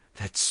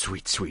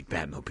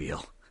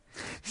Batmobile.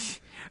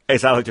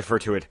 As I like to refer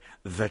to it,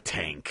 the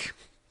tank.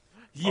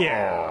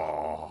 Yeah.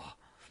 Oh,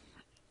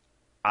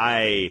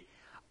 I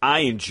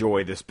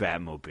enjoy this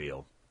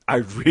Batmobile. I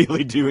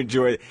really do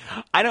enjoy it.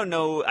 I don't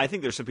know. I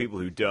think there's some people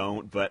who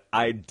don't, but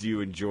I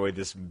do enjoy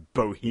this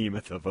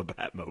behemoth of a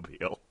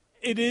Batmobile.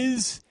 It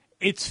is.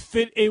 It's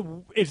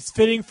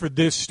fitting for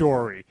this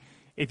story.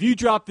 If you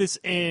drop this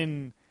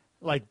in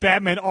like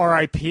Batman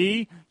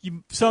R.I.P.,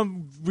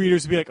 some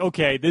readers would be like,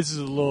 okay, this is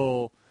a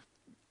little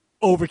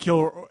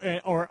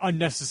overkill or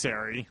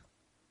unnecessary.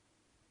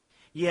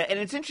 Yeah, and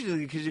it's interesting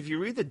because if you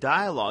read the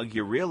dialogue,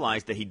 you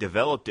realize that he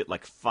developed it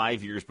like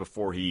 5 years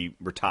before he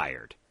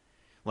retired.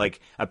 Like,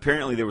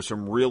 apparently there was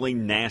some really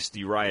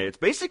nasty riots.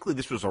 Basically,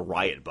 this was a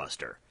riot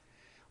buster.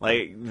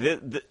 Like,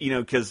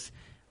 because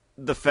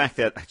the fact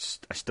that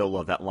I still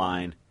love that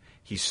line.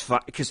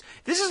 Because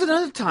this is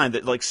another time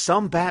that like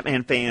some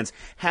Batman fans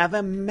have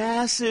a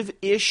massive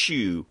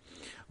issue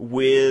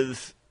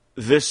with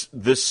this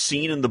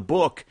scene in the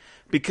book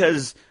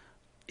because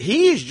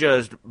he is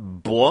just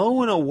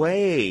blown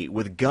away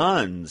with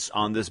guns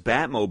on this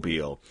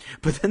Batmobile.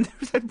 But then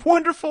there's that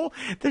wonderful.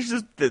 There's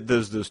just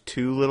those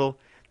two little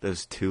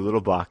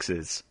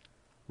boxes,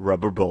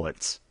 rubber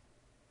bullets.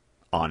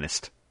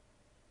 Honest.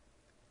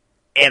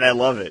 And I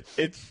love it.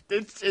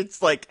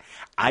 It's like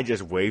I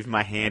just waved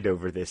my hand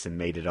over this and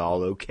made it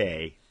all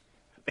okay.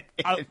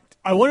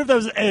 I wonder if that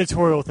was an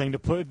editorial thing to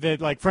put that.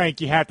 Like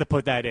Frank, you have to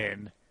put that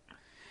in.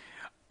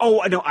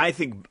 Oh no, I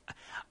think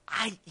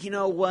you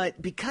know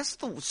what? Because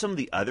of some of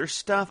the other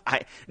stuff,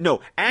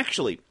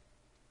 actually,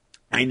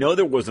 I know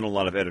there wasn't a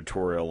lot of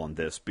editorial on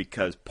this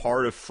because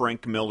part of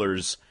Frank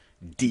Miller's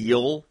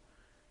deal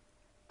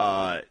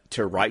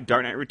to write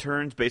Dark Knight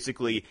Returns,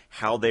 basically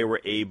how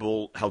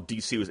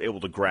DC was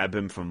able to grab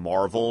him from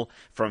Marvel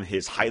from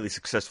his highly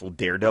successful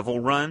Daredevil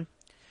run,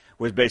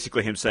 was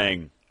basically him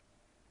saying,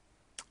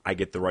 I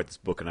get to write this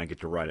book and I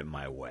get to write it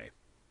my way.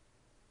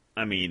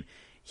 I mean,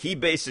 he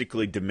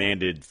basically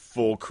demanded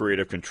full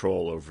creative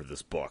control over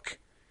this book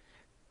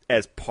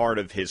as part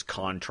of his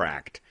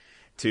contract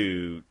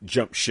to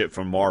jump ship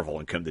from Marvel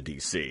and come to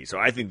DC. So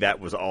I think that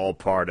was all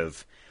part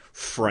of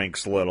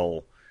Frank's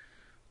little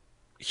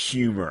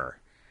humor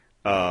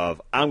of,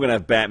 I'm going to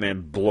have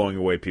Batman blowing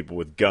away people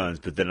with guns,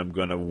 but then I'm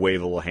going to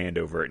wave a little hand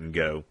over it and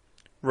go,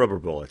 rubber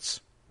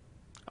bullets.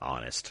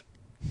 Honest.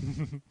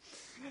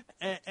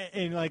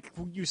 And like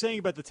you're saying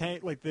about the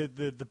tank, like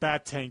the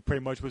Bat Tank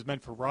pretty much was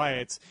meant for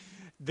riots.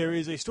 There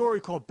is a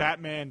story called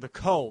Batman the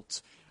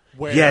Cult.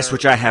 Yes,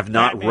 which I have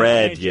not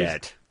read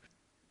yet.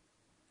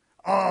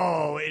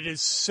 Oh, it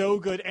is so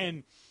good.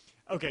 And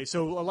okay,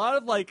 so a lot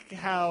of like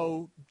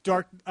how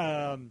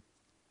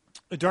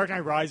The Dark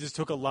Knight Rises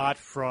took a lot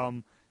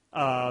from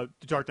The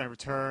Dark Knight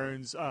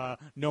Returns,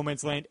 No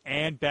Man's Land,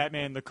 and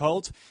Batman the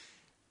Cult.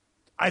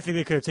 I think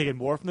they could have taken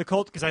more from the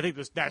Cult because I think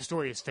that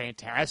story is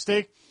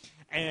fantastic.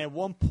 And at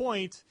one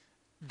point,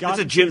 it's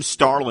a Jim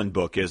Starlin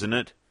book, isn't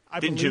it?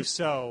 I believe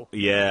so.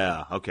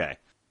 Yeah. Okay.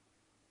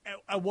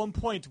 At one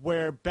point,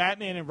 where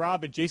Batman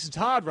and Jason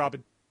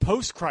Todd,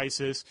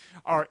 post-crisis,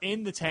 are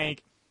in the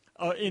tank,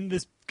 in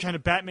this kind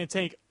of Batman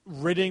tank,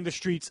 ridding the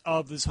streets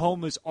of this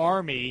homeless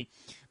army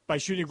by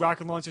shooting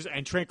rocket launchers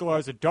and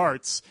tranquilizer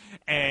darts,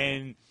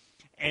 and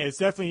it's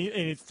definitely,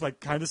 and it's like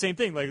kind of the same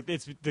thing. Like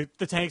it's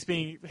the tank's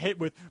being hit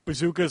with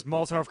bazookas,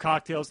 Molotov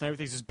cocktails, and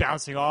everything's just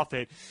bouncing off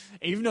it.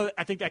 And even though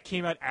I think that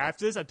came out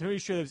after this, I'm pretty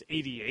sure that was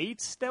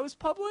 '88 that was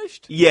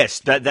published.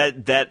 Yes, that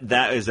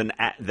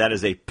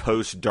is a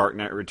post Dark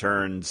Knight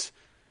Returns.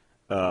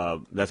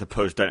 That's a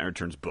post Dark Knight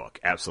Returns book.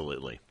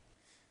 Absolutely.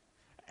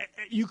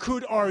 You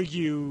could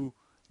argue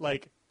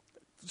like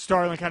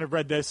Starlin kind of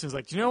read this and was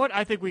like, you know what?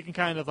 I think we can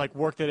kind of like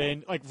work that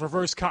in, like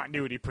reverse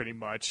continuity, pretty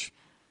much.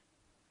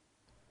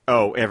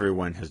 Oh,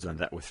 everyone has done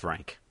that with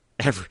Frank.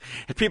 I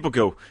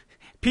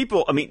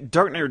mean,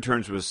 Dark Knight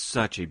Returns was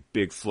such a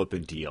big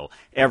flippin' deal.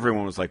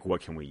 Everyone was like,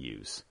 what can we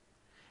use?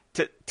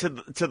 To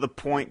the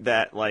point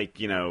that, like,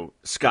 you know,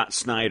 Scott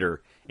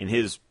Snyder in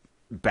his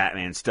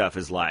Batman stuff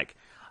is like,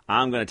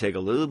 I'm going to take a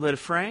little bit of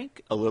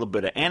Frank, a little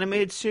bit of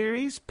animated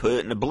series, put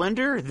it in a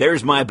blender,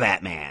 there's my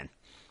Batman.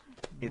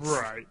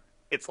 Right.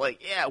 It's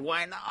like, yeah,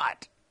 why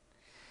not?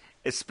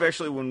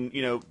 Especially when,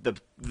 you know,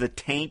 the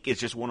tank is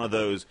just one of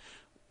those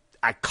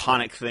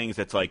iconic things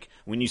that's like,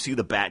 when you see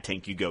the Bat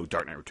Tank, you go,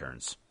 Dark Knight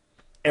Returns.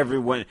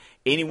 Anyone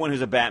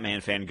who's a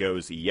Batman fan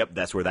goes, yep,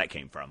 that's where that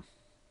came from.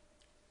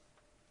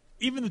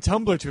 Even the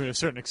Tumbler to a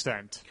certain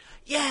extent.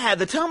 Yeah,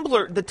 the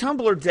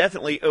Tumbler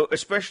definitely,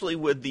 especially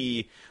with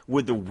the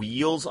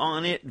wheels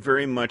on it,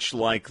 very much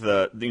like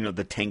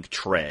the tank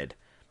tread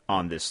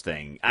on this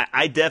thing.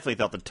 I definitely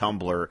thought the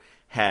Tumbler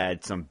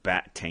had some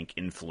Bat Tank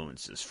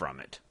influences from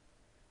it.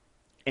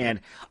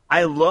 And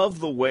I love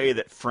the way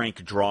that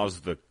Frank draws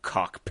the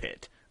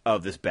cockpit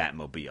of this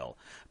Batmobile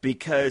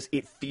because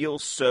it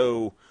feels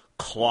so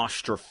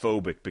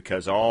claustrophobic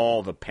because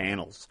all the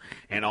panels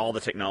and all the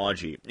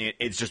technology,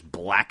 it's just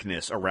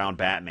blackness around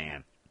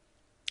Batman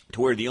to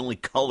where the only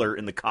color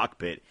in the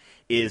cockpit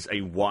is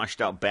a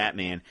washed out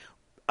Batman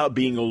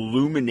being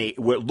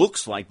illuminated, what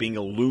looks like being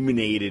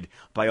illuminated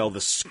by all the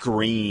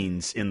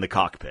screens in the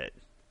cockpit.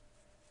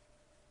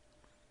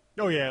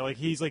 Oh yeah,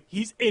 he's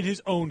in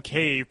his own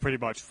cave pretty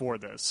much for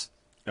this.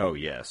 Oh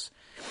yes,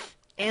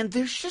 and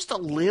there's just a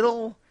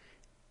little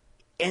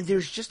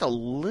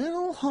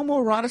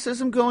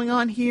homoeroticism going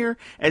on here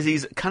as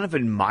he's kind of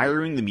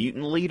admiring the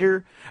mutant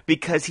leader,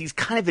 because he's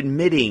kind of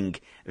admitting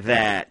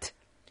that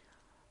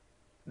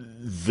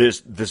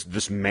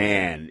this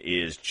man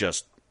is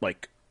just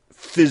like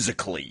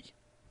physically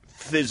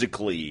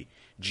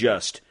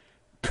just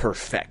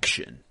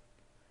perfection.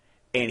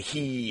 And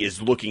he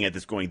is looking at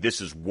this going,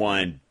 this is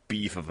one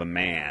beef of a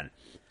man.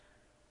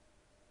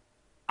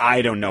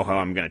 I don't know how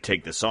I'm going to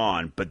take this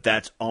on, but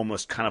that's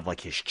almost kind of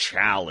like his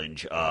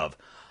challenge of,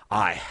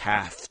 I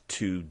have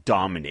to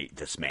dominate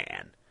this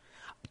man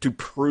to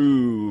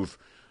prove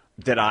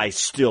that I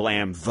still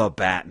am the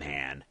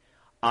Batman.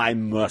 I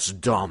must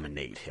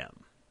dominate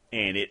him.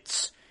 And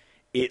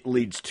it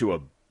leads to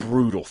a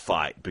brutal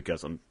fight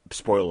because,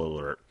 spoiler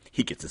alert,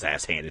 he gets his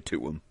ass handed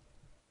to him.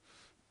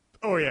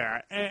 Oh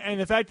yeah, and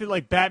the fact that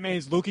like Batman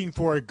is looking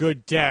for a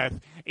good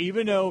death,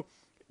 even though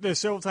there's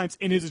several times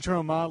in his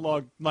internal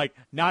monologue, like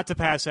not to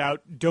pass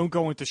out, don't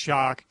go into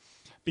shock,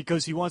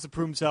 because he wants to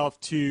prove himself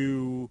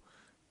to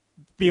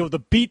be able to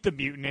beat the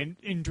mutant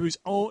and to his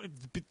own,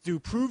 to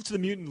prove to the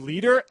mutant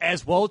leader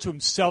as well to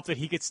himself that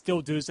he could still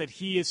do this, that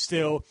he is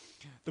still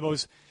the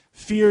most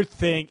feared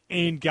thing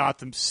in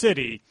Gotham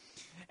City.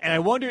 And I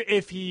wonder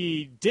if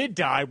he did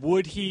die,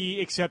 would he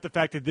accept the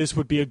fact that this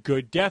would be a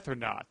good death or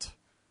not?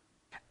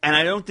 And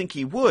I don't think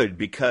he would,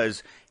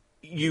 because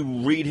you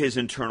read his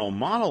internal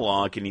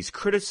monologue and he's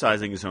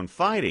criticizing his own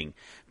fighting,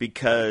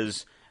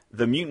 because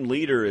the mutant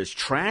leader is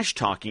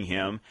trash-talking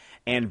him,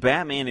 and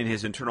Batman in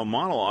his internal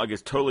monologue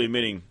is totally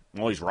admitting,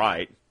 well, he's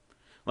right.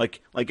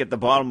 Like at the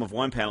bottom of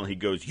one panel, he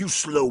goes, "You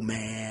slow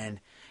man."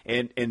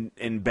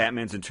 And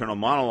Batman's internal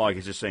monologue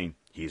is just saying,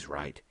 he's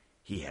right.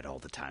 He had all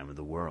the time in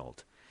the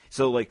world.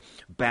 So, like,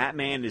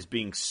 Batman is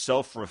being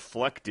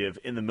self-reflective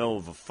in the middle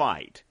of a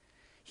fight.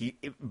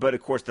 But,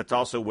 of course, that's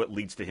also what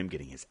leads to him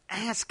getting his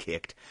ass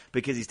kicked,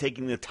 because he's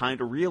taking the time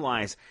to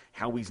realize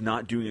how he's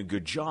not doing a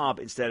good job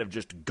instead of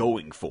just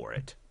going for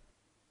it.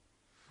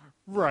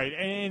 Right,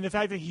 and the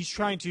fact that he's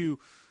trying to,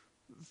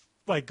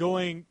 like,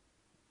 going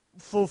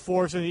full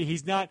force, and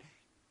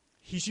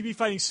he should be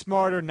fighting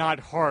smarter,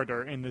 not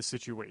harder in this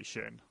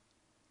situation.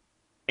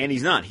 And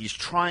he's not. He's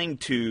trying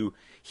to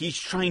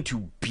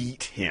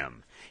beat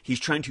him. He's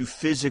trying to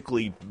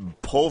physically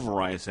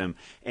pulverize him,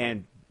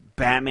 and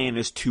Batman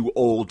is too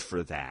old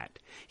for that.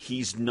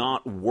 He's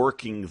not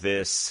working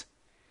this.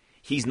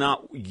 He's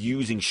not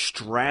using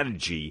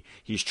strategy.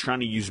 He's trying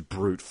to use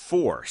brute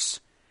force,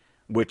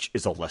 which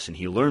is a lesson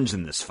he learns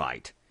in this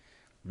fight.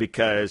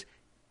 Because,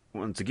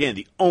 once again,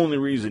 the only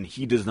reason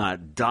he does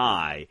not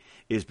die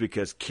is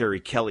because Carrie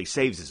Kelly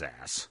saves his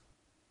ass.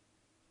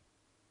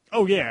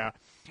 Oh, yeah.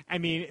 I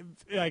mean,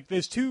 like,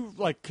 there's two,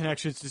 like,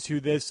 connections to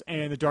this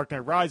and The Dark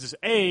Knight Rises.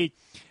 A,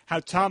 how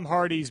Tom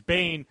Hardy's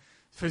Bane,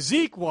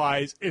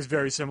 physique-wise, is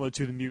very similar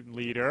to the mutant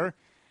leader.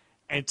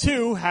 And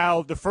two,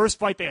 how the first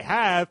fight they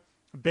have,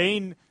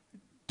 Bane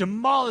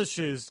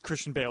demolishes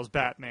Christian Bale's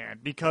Batman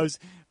because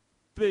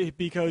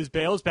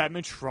Bale's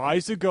Batman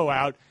tries to go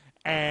out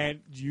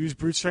and use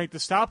brute strength to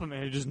stop him,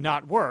 and it does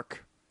not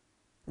work.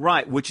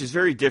 Right, which is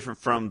very different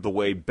from the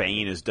way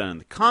Bane is done in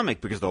the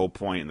comic, because the whole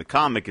point in the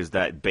comic is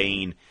that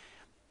Bane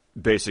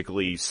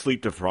basically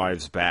sleep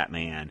deprives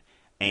Batman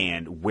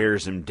and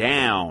wears him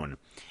down.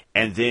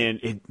 And then,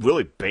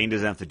 Bane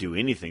doesn't have to do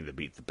anything to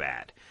beat the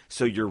Bat.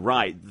 So you're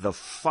right, the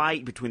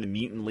fight between the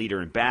mutant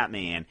leader and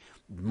Batman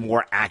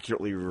more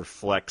accurately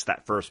reflects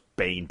that first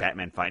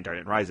Bane-Batman fight in Dark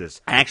Knight Rises.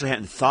 I actually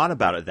hadn't thought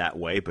about it that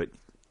way, but,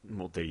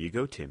 well, there you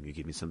go, Tim. You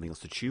give me something else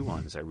to chew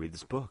on as I read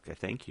this book. I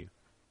thank you.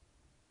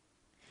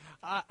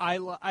 I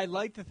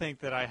like to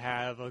think that I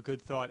have a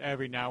good thought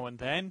every now and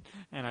then,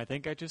 and I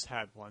think I just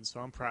had one,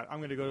 so I'm proud.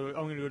 I'm gonna go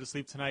to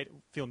sleep tonight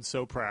feeling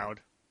so proud.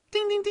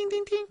 Ding ding ding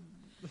ding ding.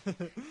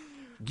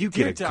 You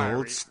get a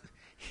gold.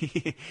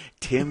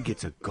 Tim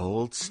gets a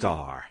gold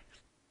star.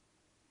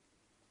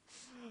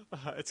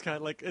 It's kind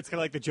of like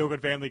the joke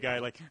on Family Guy,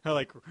 like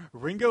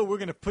Ringo, we're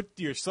gonna put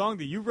your song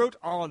that you wrote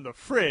on the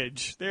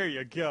fridge. There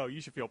you go. You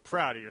should feel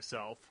proud of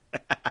yourself.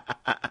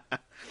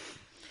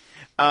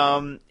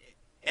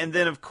 And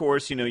then, of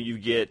course, you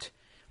get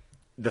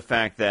the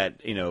fact that,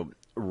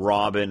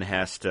 Robin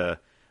has to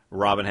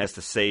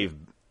save...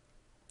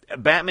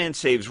 Batman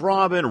saves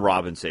Robin,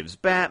 Robin saves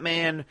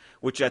Batman,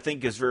 which I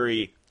think is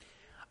very...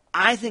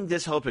 I think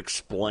this help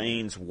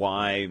explains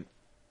why...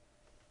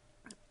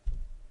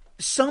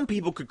 Some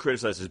people could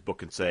criticize this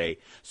book and say,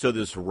 so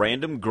this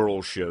random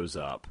girl shows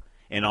up,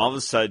 and all of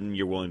a sudden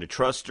you're willing to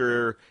trust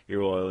her,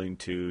 you're willing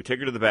to take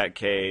her to the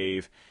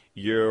Batcave,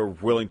 you're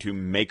willing to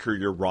make her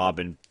your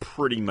Robin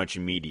pretty much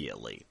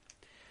immediately.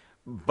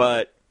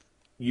 But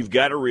you've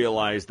got to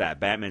realize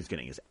that Batman's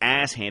getting his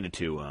ass handed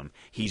to him.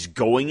 He's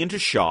going into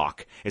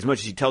shock. As much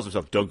as he tells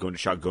himself, don't go into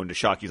shock, go into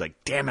shock, he's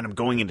like, damn it, I'm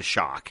going into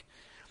shock.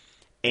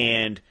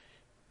 And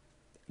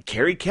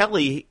Carrie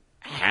Kelly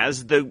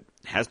has the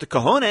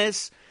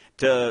cojones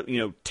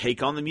to,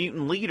 take on the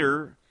mutant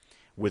leader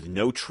with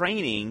no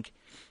training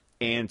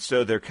And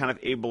so they're kind of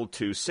able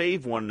to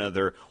save one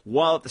another,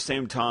 while at the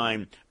same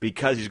time,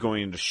 because he's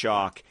going into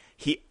shock,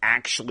 he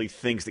actually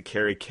thinks that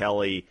Carrie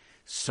Kelly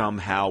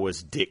somehow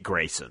was Dick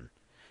Grayson.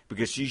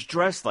 Because she's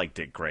dressed like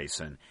Dick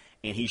Grayson,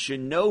 and he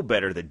should know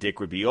better that Dick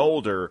would be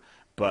older,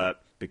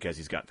 but because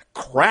he's got the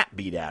crap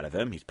beat out of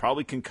him, he's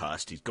probably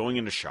concussed, he's going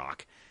into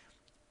shock.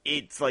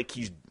 It's like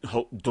he's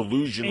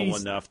delusional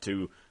enough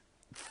to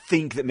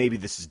think that maybe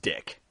this is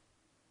Dick.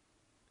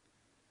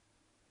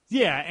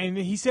 Yeah, and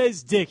he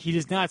says Dick. He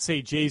does not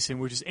say Jason,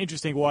 which is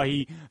interesting why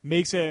he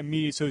makes an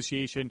immediate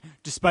association,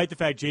 despite the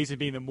fact Jason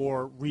being the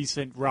more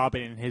recent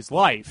Robin in his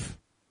life.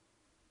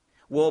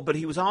 Well, but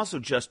he was also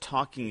just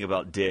talking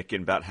about Dick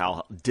and about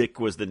how Dick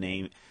was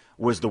the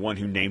one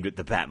who named it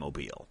the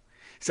Batmobile.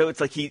 So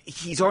it's like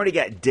he's already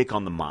got Dick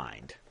on the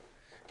mind,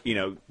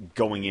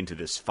 going into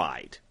this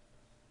fight.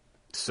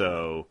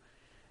 So,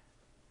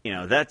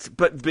 that's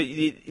but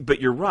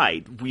you're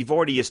right. We've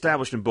already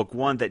established in book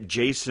 1 that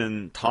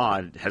Jason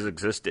Todd has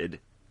existed,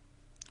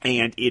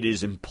 and it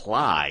is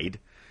implied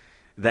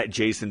that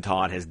Jason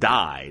Todd has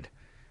died.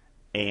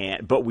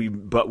 But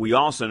we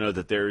also know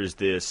that there is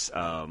this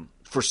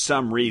for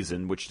some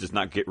reason, which does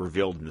not get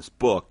revealed in this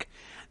book,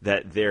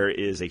 that there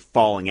is a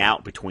falling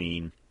out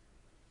between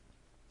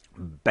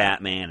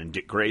Batman and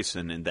Dick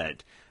Grayson, and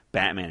that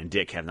Batman and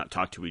Dick have not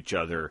talked to each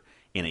other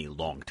in a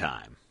long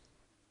time.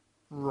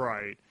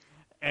 Right.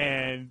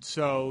 And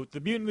so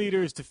the mutant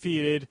leader is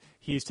defeated.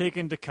 He's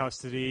taken to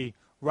custody.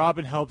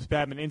 Robin helps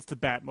Batman into the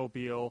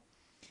Batmobile,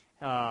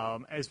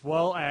 as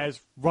well as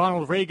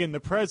Ronald Reagan, the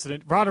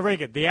president, Ronald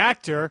Reagan, the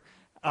actor,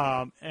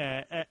 and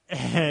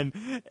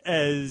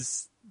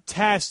as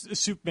tasked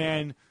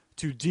Superman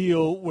to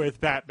deal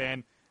with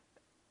Batman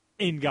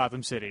in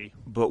Gotham City.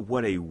 But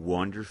what a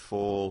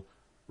wonderful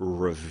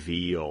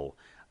reveal.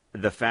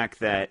 The fact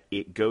that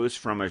it goes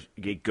from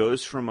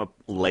a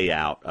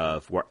layout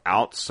of we're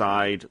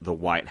outside the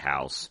White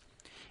House.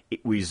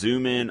 We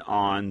zoom in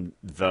on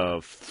the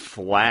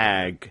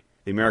flag,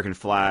 the American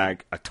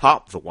flag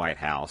atop the White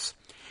House,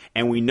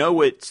 and we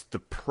know it's the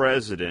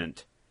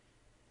president.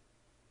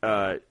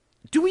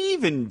 Do we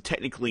even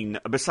technically know,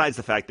 besides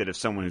the fact that if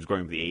someone who's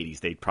growing up in the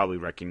 80s, they'd probably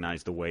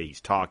recognize the way he's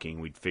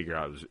talking, we'd figure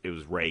out it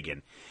was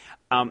Reagan.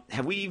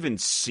 Have we even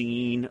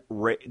seen,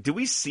 do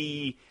we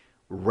see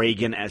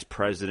Reagan as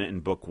president in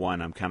book 1?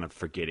 I'm kind of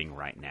forgetting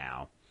right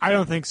now. I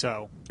don't think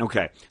so.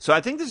 Okay. So I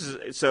think this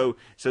is, so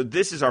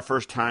this is our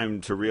first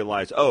time to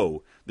realize,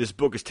 this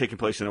book is taking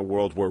place in a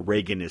world where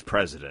Reagan is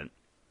president.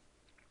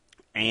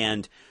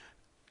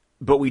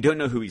 But we don't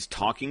know who he's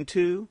talking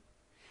to.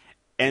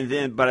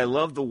 But I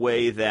love the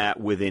way that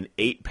within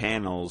 8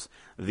 panels,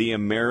 the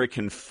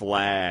American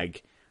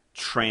flag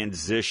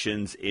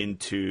transitions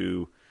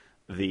into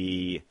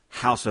the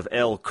House of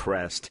L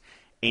crest,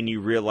 and you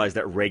realize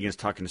that Reagan's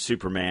talking to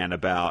Superman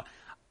about,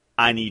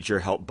 I need your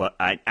help, but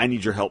I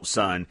need your help,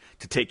 son,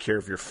 to take care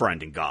of your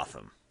friend in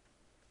Gotham.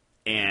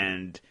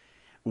 And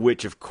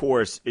which, of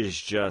course, is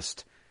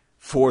just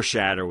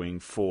foreshadowing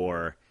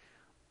for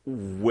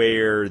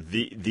where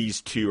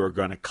these two are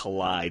going to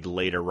collide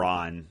later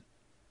on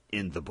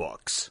in the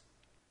books.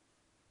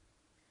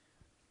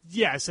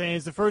 Yes, and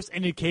it's the first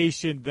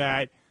indication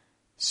that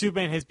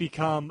Superman has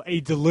become a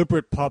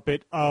deliberate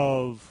puppet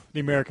of the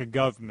American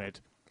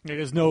government.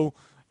 There's no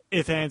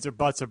ifs, ands, or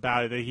buts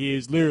about it, that he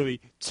is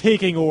literally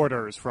taking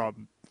orders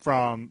from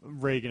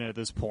Reagan at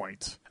this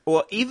point.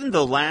 Well, even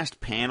the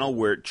last panel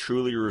where it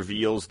truly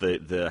reveals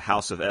the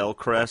House of L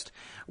crest,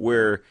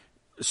 where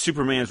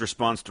Superman's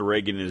response to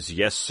Reagan is,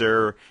 yes,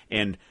 sir,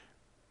 and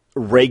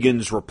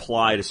Reagan's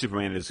reply to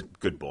Superman is,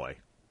 good boy.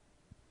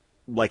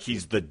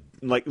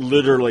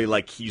 Literally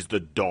like he's the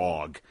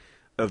dog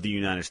of the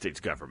United States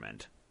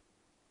government.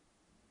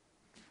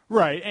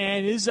 Right,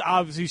 and this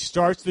obviously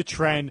starts the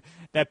trend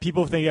that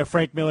people think that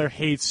Frank Miller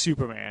hates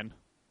Superman.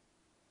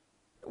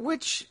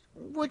 Which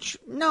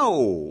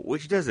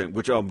doesn't.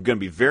 Which I'm going to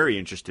be very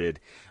interested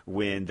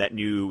when that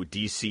new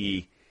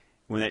DC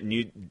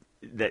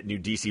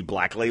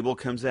Black Label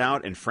comes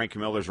out and Frank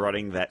Miller's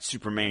writing that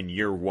Superman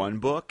Year One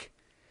book.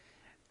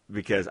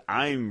 Because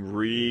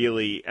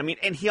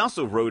and he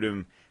also wrote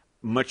him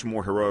much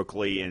more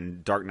heroically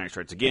in Dark Knight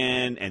Strikes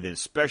Again, and then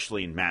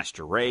especially in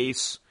Master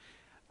Race.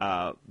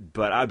 But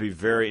I'd be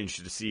very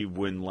interested to see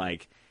when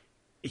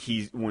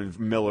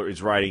Miller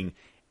is writing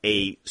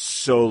a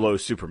solo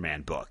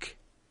Superman book,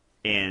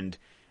 and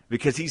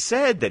because he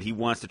said that he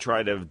wants to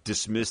try to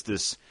dismiss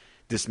this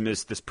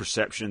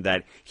perception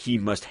that he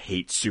must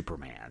hate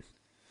Superman.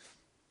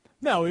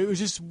 No, it was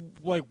just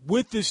like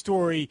with this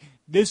story,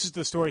 this is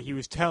the story he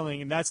was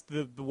telling, and that's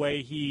the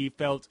way he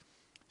felt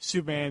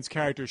Superman's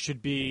character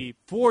should be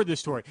for this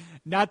story.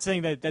 Not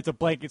saying that that's a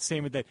blanket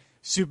statement that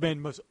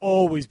Superman must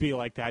always be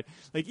like that.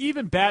 Like,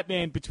 even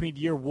Batman between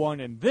Year One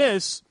and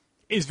this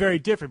is very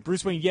different.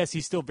 Bruce Wayne, yes,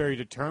 he's still very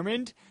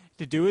determined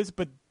to do it,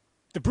 but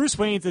the Bruce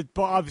Waynes that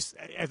Bob's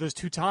at those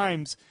 2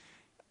 times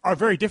are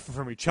very different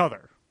from each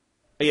other.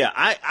 Yeah,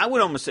 I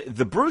would almost say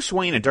the Bruce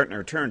Wayne in Dark Knight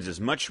Returns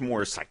is much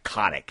more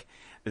psychotic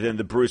than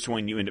the Bruce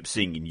Wayne you end up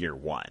seeing in Year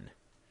One.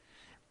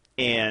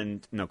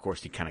 And, of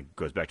course, he kind of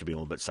goes back to being a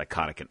little bit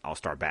psychotic in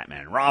All-Star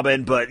Batman and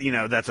Robin, but,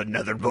 that's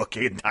another book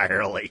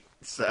entirely.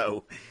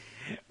 So,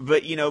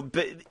 but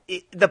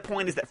the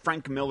point is that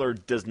Frank Miller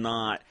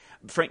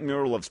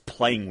loves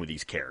playing with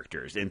these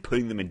characters and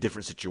putting them in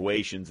different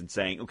situations and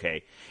saying,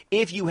 okay,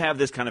 if you have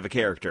this kind of a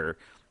character,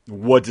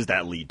 what does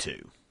that lead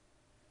to?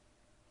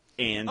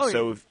 And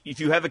if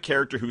you have a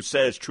character who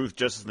says truth,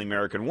 justice, and the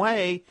American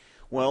way,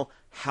 well,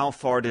 how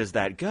far does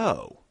that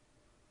go?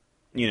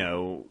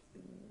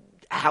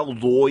 How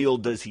loyal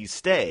does he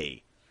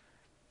stay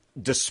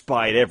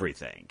despite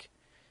everything?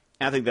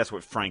 And I think that's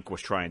what Frank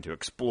was trying to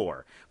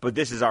explore. But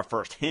this is our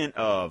first hint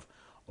of,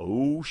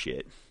 oh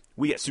shit,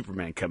 we got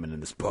Superman coming in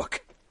this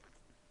book.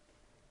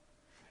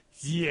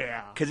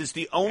 Yeah. Because it's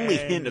the only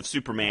hint of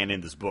Superman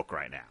in this book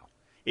right now,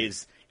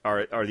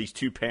 are these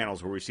two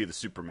panels where we see the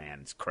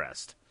Superman's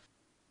crest.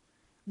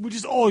 Which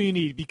is all you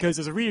need, because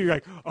as a reader, you're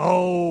like,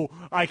 oh,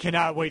 I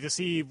cannot wait to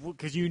see,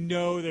 because they're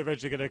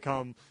eventually going to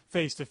come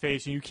face to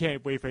face, and you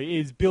can't wait for it. It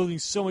is building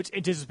so much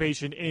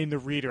anticipation in the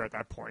reader at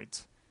that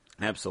point.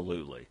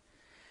 Absolutely.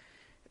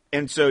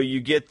 And so you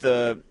get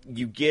the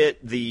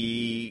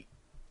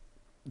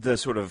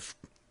sort of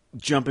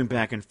jumping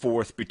back and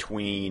forth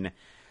between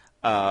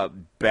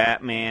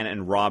Batman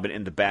and Robin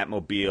in the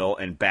Batmobile,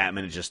 and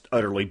Batman is just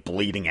utterly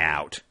bleeding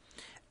out.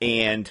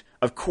 And,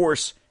 of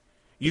course,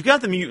 you've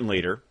got the mutant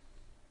leader,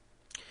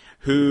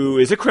 who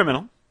is a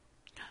criminal,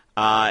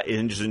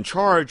 and is in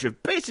charge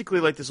of basically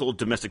like this little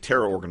domestic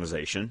terror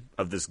organization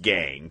of this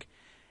gang,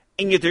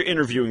 and yet they're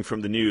interviewing from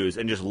the news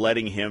and just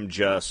letting him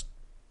just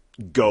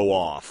go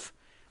off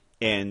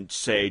and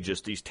say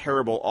just these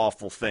terrible,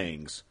 awful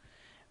things.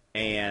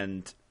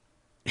 And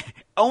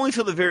only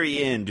till the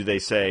very end do they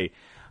say,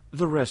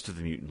 the rest of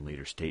the mutant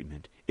leader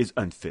statement is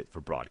unfit for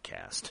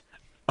broadcast.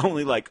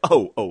 Only like,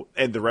 oh,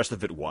 and the rest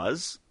of it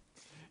was?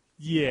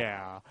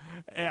 Yeah.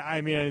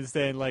 I mean, I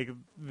understand, like,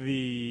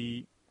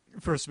 the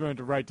First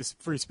Amendment right to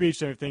free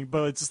speech and everything,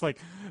 but it's just like,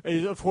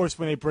 of course,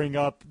 when they bring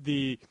up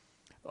the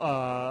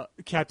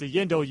Captain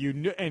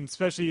Yindel, and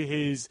especially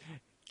his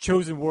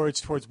chosen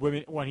words towards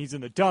women when he's in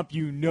the dump,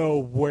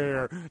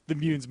 where the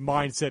mutant's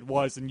mindset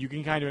was, and you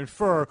can kind of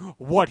infer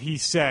what he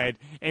said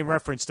in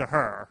reference to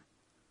her.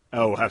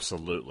 Oh,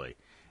 absolutely.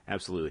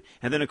 Absolutely.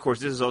 And then, of course,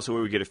 this is also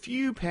where we get a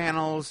few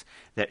panels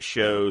that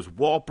shows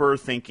Walper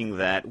thinking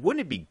that,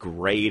 wouldn't it be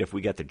great if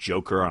we got the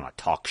Joker on a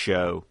talk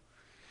show?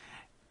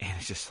 And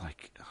it's just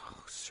like,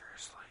 oh,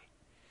 seriously.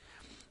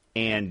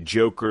 And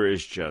Joker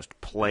is just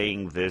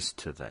playing this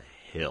to the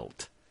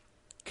hilt.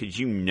 Because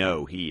he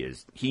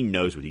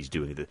knows what he's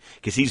doing.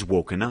 Because he's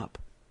woken up.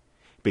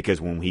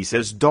 Because when he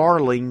says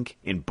darling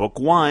in book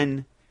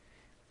 1,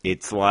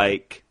 it's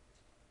like,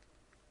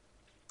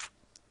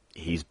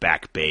 he's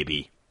back,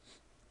 baby.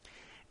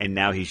 And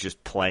now he's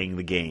just playing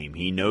the game.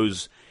 He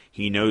knows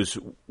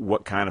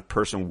what kind of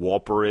person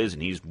Walper is,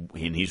 and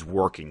he's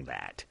working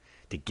that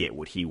to get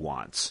what he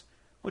wants,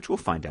 which we'll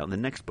find out in the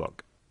next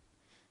book.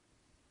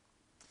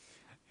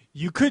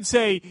 You could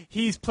say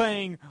he's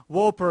playing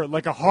Walper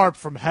like a harp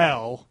from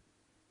hell.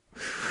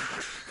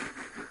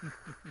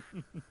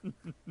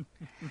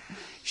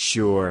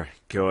 Sure,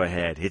 go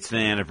ahead. It's an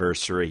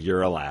anniversary.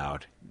 You're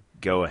allowed.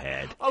 Go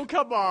ahead. Oh,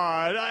 come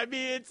on. I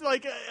mean, it's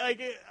like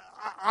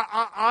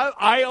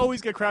I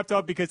always get crapped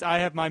up because I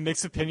have my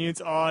mixed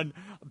opinions on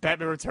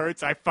Batman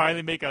Returns. I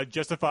finally make a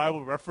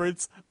justifiable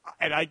reference,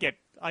 and I get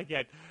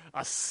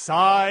a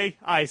sigh.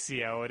 I see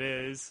how it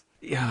is.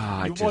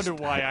 Yeah, you wonder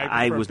why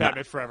I prefer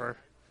Batman Forever.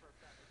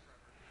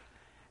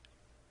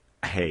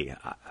 Hey,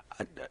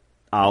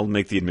 I'll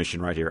make the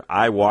admission right here.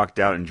 I walked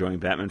out enjoying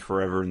Batman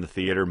Forever in the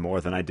theater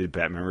more than I did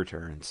Batman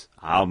Returns.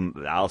 I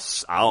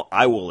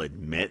will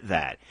admit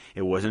that.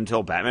 It wasn't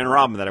until Batman and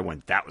Robin that I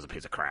went, that was a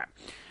piece of crap.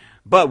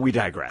 But we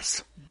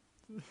digress.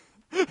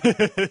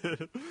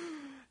 And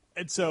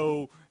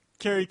so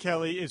Carrie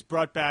Kelly is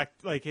brought back,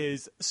 like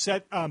his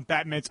set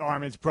Batman's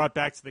arm is brought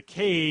back to the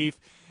cave,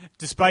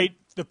 despite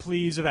the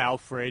pleas of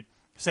Alfred,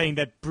 saying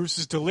that Bruce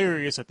is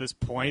delirious at this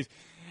point.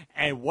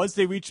 And once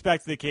they reach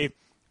back to the cave,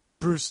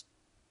 Bruce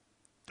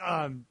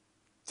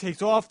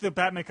takes off the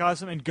Batman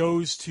costume and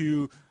goes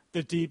to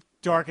the deep,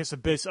 darkest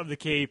abyss of the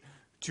cave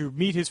to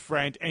meet his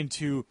friend and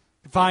to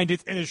find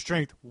its inner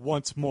strength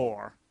once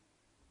more.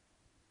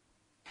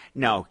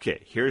 Now,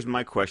 okay, here's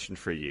my question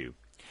for you.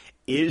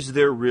 Is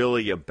there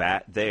really a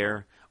bat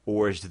there,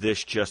 or is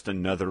this just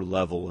another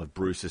level of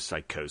Bruce's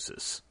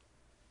psychosis?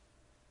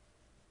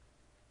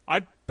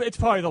 It's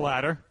probably the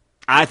latter.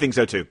 I think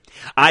so, too.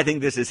 I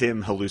think this is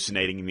him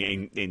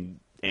hallucinating,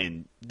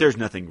 and there's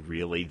nothing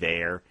really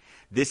there.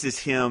 This is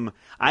him,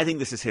 I think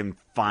this is him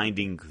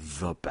finding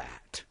the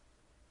bat.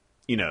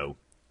 You know,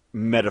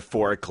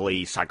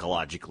 metaphorically,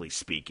 psychologically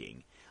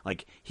speaking.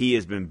 Like, he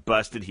has been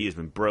busted, he has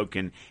been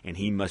broken, and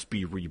he must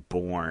be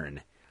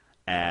reborn.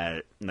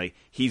 Like,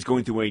 he's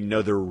going through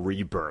another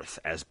rebirth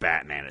as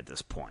Batman at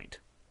this point.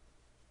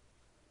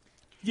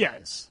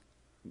 Yes.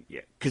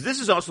 Yeah, because this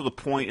is also the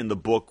point in the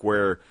book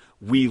where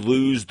we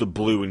lose the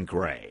blue and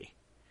gray.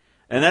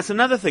 And that's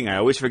another thing I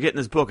always forget in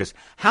this book is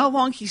how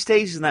long he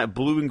stays in that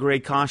blue and gray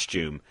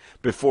costume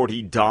before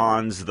he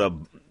dons the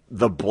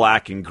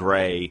black and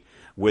gray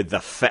with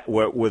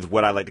with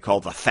what I like to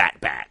call the fat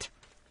bat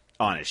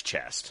on his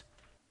chest.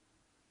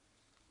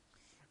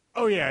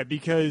 Oh yeah,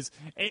 because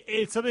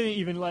it's something that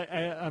even like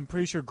I'm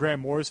pretty sure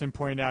Grant Morrison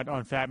pointed out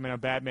on Fat Man on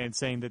Batman,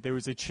 saying that there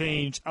was a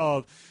change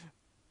of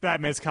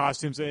Batman's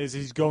costumes as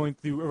he's going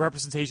through a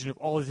representation of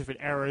all the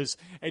different eras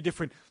and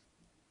different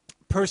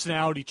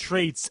personality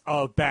traits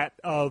of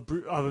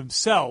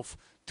himself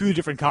through the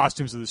different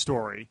costumes of the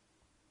story.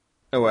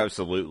 Oh,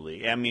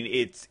 absolutely. I mean,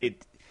 it's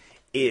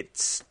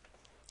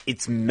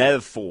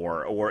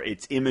metaphor or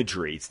it's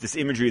imagery. It's this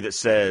imagery that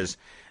says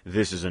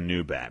this is a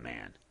new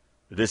Batman.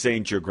 This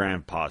ain't your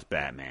grandpa's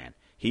Batman.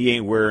 He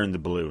ain't wearing the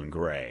blue and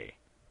gray.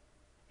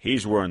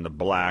 He's wearing the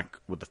black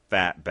with the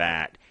fat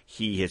bat.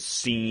 He has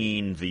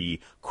seen the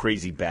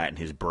crazy bat in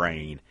his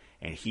brain,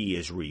 and he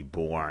is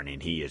reborn,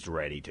 and he is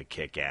ready to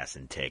kick ass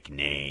and take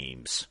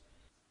names.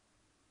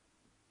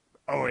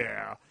 Oh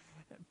yeah,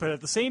 but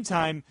at the same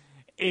time,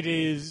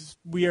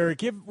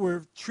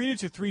 we're treated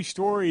to three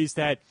stories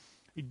that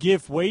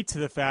give weight to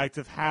the fact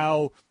of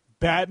how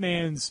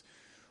Batman's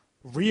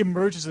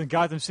reemergence in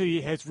Gotham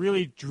City has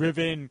really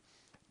driven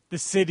the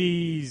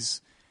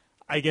city's,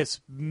 I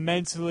guess,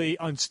 mentally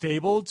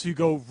unstable to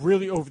go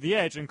really over the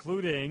edge,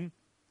 including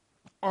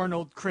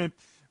Arnold Crimp,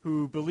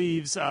 who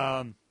believes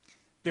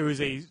there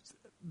is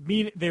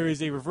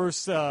a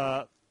reverse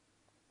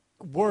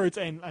words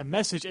and a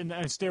message in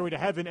a Stairway to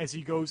Heaven as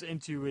he goes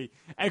into a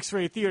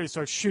X-ray theater and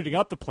starts shooting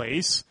up the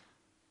place.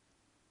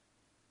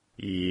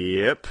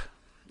 Yep.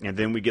 And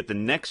then we get the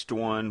next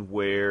one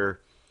where...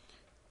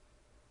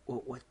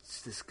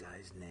 what's this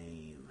guy's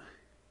name?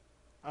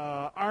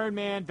 Iron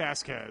Man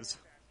Vasquez.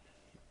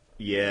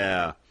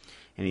 Yeah.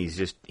 And he's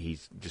just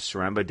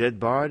surrounded by dead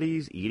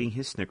bodies, eating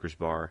his Snickers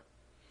bar.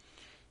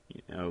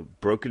 You know,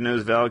 Broken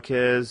Nose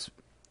Vasquez,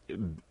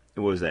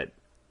 what was that?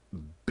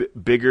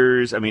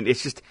 Biggers. I mean,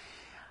 it's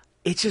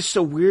just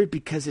so weird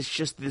because it's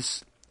just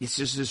this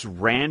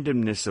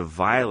randomness of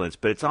violence,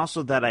 but it's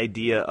also that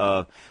idea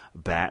of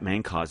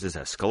Batman causes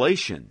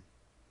escalation.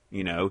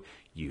 You know,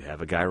 you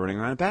have a guy running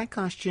around in a bat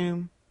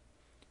costume.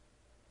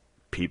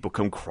 People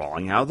come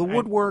crawling out of the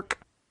woodwork.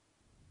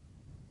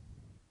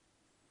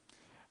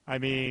 I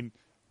mean,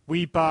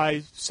 we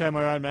buy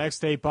semi-automatics,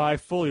 they buy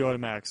fully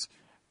automatics.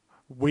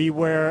 We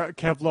wear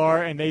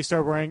Kevlar, and they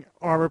start wearing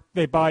armor.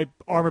 They buy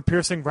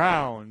armor-piercing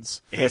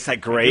rounds. It's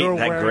that great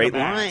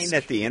line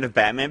at the end of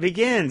Batman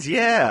Begins.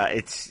 Yeah,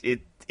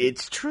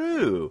 it's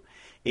true.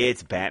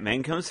 It's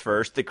Batman comes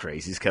first, the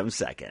crazies come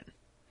second.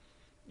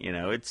 You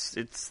know, it's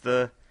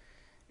that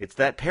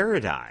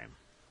paradigm.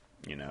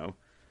 You know,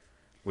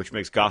 which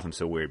makes Gotham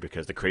so weird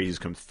because the crazies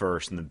come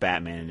first, and the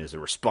Batman is a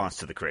response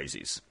to the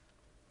crazies.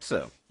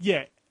 So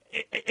yeah,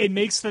 it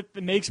makes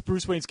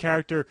Bruce Wayne's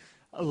character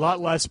a lot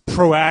less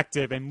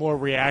proactive and more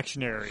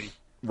reactionary.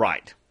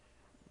 Right.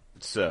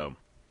 So,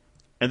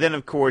 and then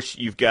of course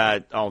you've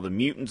got all the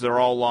mutants are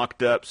all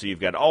locked up, so you've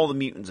got all the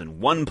mutants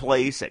in one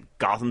place at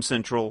Gotham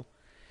Central.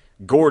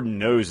 Gordon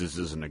knows this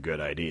isn't a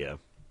good idea.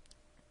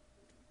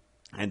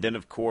 And then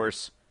of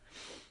course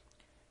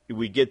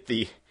we get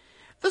the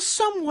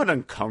somewhat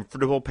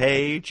uncomfortable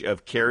page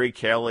of Carrie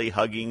Kelly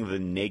hugging the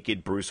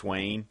naked Bruce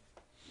Wayne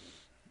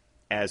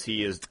as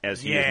he has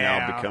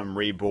now become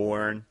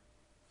reborn.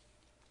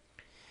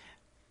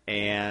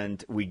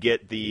 And we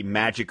get the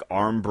magic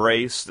arm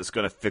brace that's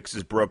going to fix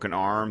his broken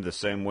arm the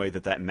same way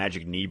that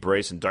magic knee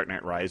brace in Dark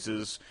Knight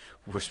Rises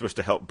was supposed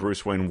to help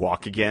Bruce Wayne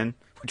walk again,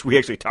 which we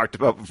actually talked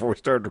about before we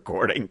started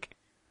recording.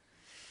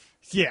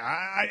 Yeah,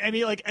 I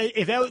mean, like,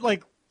 if that was,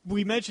 like,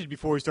 we mentioned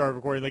before we started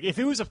recording, like, if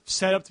it was a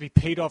setup to be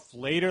paid off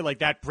later, like,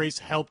 that brace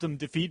helped him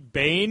defeat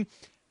Bane,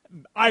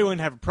 I wouldn't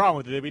have a problem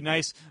with it. It'd be a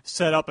nice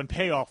setup and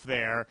payoff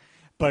there.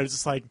 But it's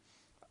just like,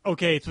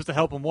 okay, it's supposed to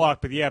help him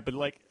walk, but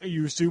like,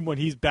 you assume when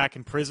he's back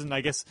in prison,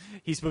 I guess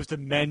he's supposed to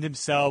mend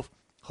himself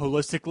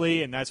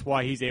holistically, and that's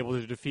why he's able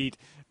to defeat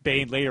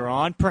Bane later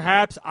on,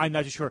 perhaps? I'm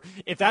not too sure.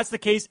 If that's the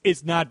case,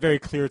 it's not very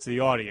clear to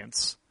the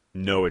audience.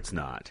 No, it's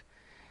not.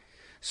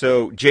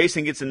 So,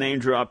 Jason gets a name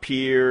drop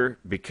here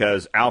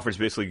because Alfred's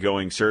basically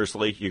going,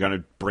 seriously, you're going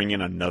to bring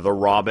in another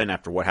Robin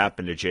after what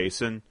happened to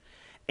Jason?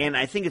 And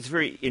I think it's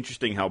very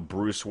interesting how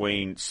Bruce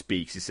Wayne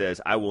speaks. He says,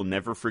 I will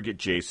never forget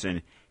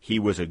Jason. He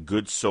was a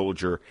good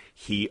soldier.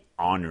 He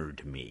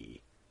honored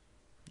me.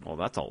 Well,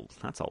 that's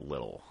a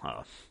little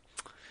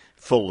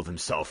full of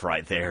himself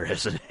right there,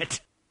 isn't it?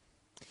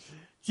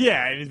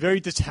 Yeah, and very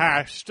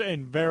detached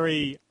and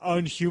very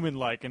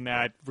unhuman-like in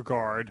that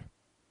regard.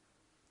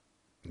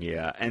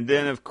 Yeah, and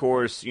then, of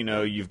course, you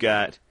know, you've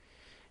got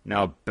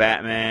now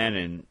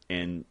Batman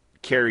and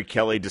Carrie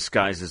Kelly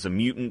disguised as a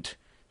mutant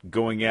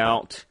going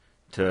out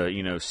to,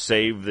 you know,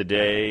 save the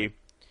day.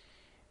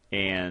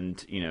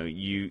 And, you know,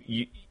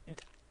 you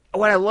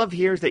what I love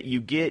here is that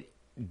you get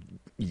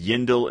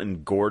Yindel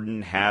and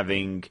Gordon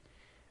having,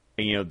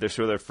 you know,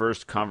 their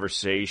first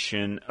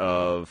conversation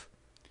of,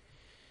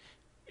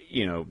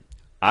 you know,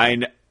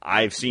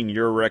 I've seen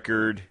your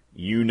record,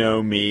 you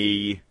know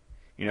me,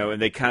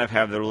 And they kind of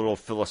have their little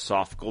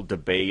philosophical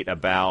debate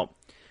about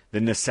the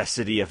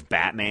necessity of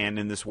Batman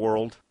in this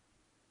world.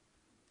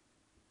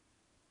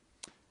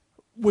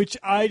 Which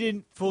I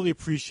didn't fully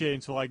appreciate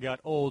until I got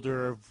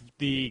older, of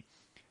the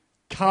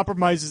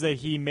compromises that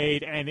he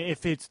made and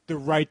if it's the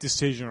right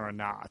decision or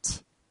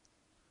not.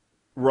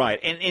 Right.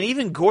 And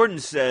even Gordon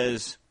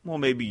says, well,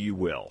 maybe you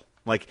will.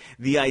 Like,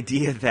 the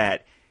idea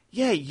that,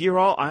 yeah, you're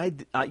all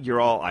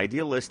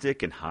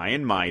idealistic and high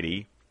and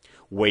mighty.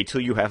 Wait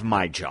till you have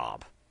my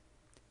job.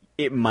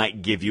 It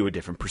might give you a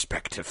different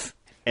perspective.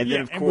 And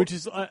then, of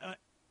course,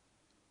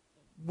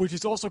 which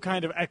is also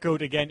kind of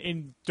echoed again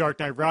in Dark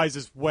Knight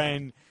Rises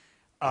when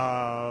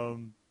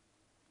Joseph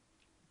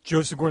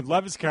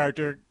Gordon-Levitt's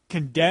character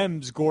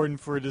condemns Gordon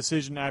for a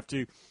decision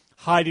after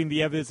hiding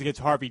the evidence against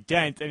Harvey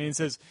Dent, and he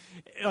says,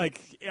 like,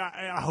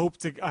 I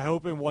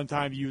hope in one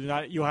time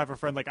you'll have a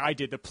friend like I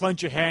did to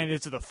plunge your hand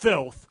into the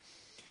filth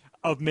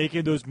of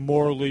making those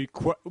morally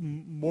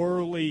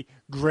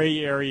gray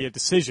area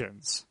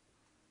decisions.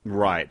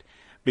 Right.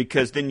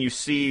 Because then you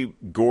see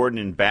Gordon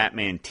and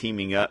Batman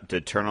teaming up to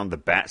turn on the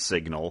bat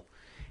signal,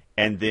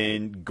 and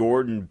then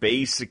Gordon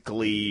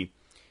basically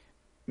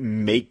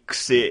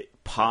makes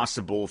it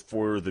possible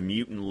for the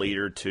mutant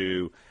leader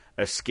to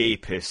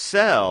escape his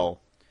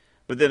cell.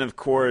 But then, of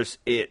course,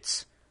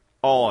 it's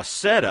all a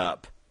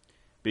setup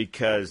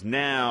because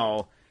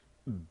now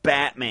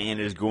Batman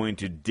is going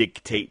to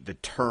dictate the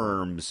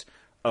terms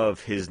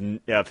of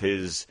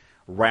his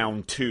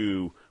round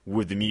 2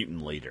 with the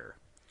mutant leader.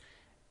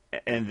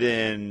 And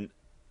then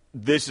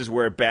this is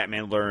where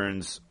Batman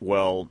learns,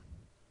 well,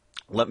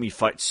 let me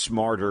fight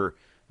smarter,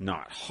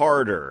 not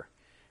harder.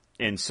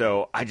 And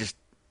so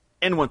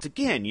and once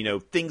again,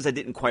 things I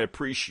didn't quite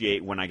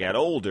appreciate when I got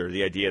older,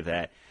 the idea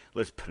that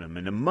let's put him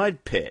in a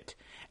mud pit,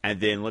 and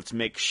then let's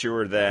make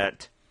sure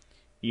that,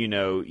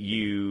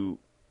 you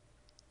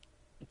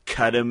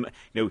cut him,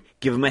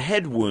 give him a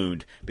head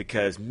wound,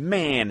 because,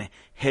 man,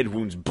 head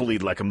wounds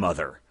bleed like a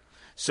mother.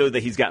 So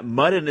that he's got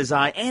mud in his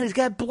eye, and he's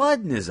got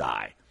blood in his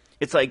eye.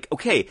 It's like,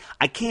 okay,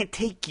 I can't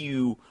take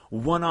you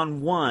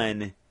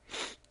one-on-one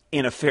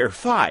in a fair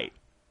fight,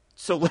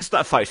 so let's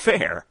not fight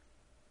fair.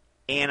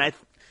 And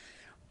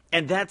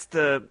that's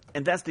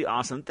the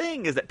awesome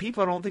thing, is that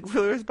people don't think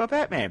really about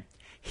Batman.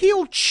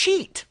 He'll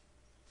cheat.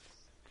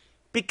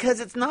 Because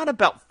it's not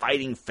about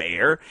fighting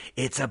fair,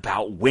 it's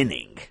about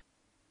winning.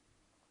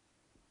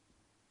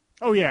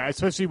 Oh yeah,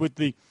 especially with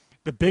the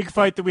big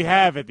fight that we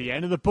have at the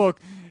end of the book.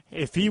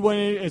 If he went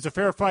in as a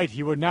fair fight,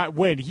 he would not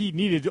win. He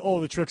needed all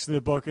the tricks in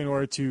the book in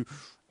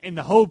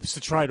the hopes to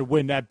try to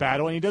win that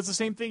battle, and he does the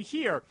same thing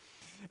here.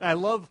 And I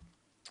love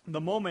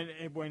the moment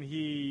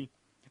when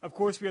of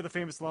course we have the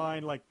famous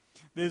line, like,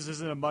 this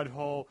isn't a mud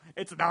hole,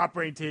 it's an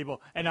operating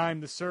table, and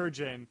I'm the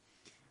surgeon.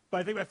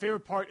 But I think my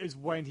favorite part is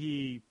when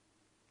he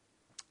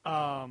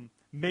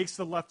makes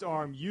the left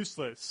arm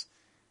useless.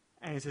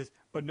 And he says,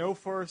 but no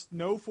force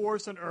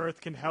on earth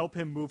can help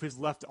him move his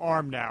left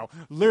arm now.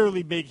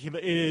 Literally making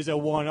it is a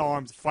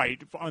one-armed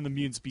fight on the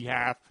mutant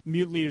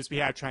leader's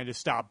behalf, trying to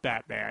stop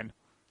Batman.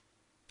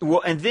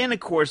 Well, and then, of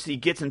course, he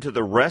gets into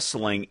the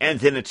wrestling, and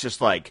then it's just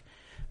like,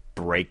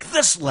 break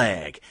this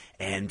leg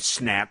and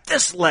snap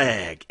this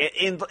leg.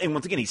 And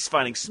once again, he's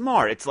fighting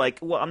smart. It's like,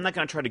 well, I'm not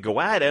going to try to go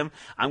at him.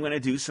 I'm going to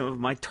do some of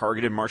my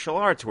targeted martial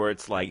arts where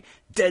it's like,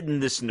 deaden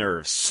this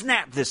nerve,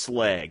 snap this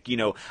leg.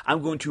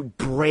 I'm going to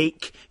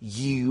break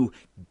you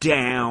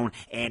down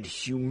and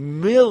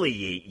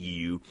humiliate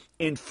you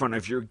in front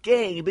of your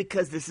gang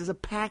because this is a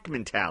pack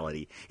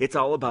mentality. It's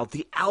all about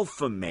the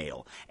alpha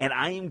male. And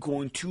I am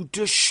going to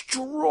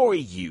destroy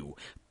you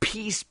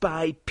piece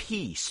by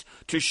piece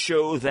to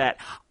show that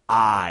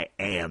I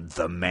am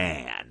the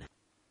man.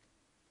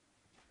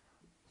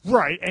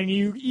 Right, and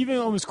you even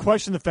almost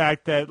question the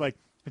fact that, like,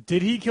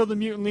 did he kill the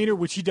mutant leader?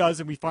 Which he does,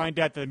 and we find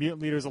out that the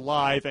mutant leader is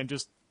alive and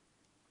just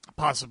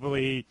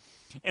possibly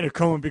in a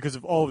coma because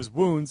of all of his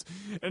wounds.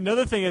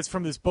 Another thing that's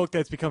from this book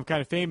that's become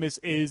kind of famous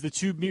is the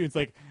two mutants,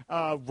 like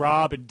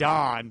Rob and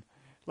Don,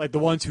 like the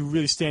ones who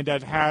really stand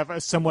out and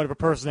have somewhat of a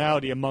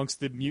personality amongst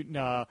the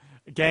mutant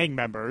gang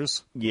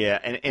members. Yeah,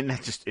 and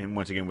that's just, and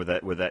once again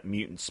with that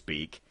mutant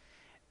speak.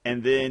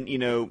 And then,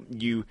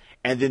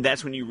 and then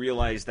that's when you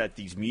realize that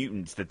these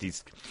mutants,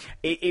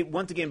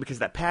 once again, because of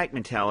that pack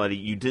mentality,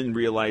 you didn't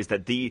realize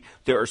that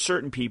there are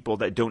certain people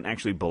that don't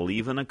actually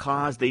believe in a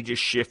cause. They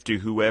just shift to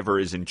whoever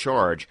is in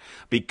charge,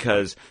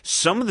 because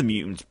some of the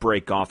mutants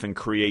break off and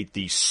create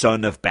the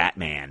Son of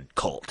Batman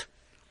cult,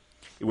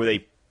 where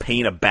they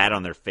paint a bat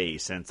on their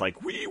face, and it's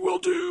like, we will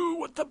do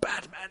what the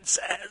Batman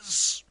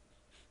says.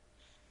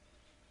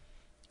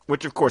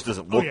 Which, of course,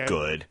 doesn't look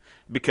good,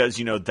 because,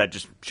 that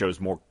just shows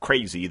more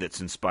crazy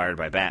that's inspired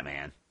by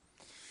Batman.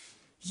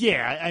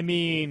 Yeah, I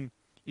mean,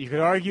 you could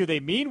argue they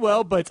mean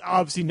well, but it's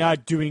obviously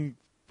not doing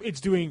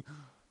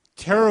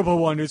terrible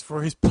wonders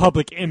for his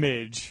public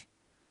image.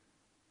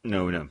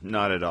 No,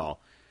 not at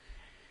all.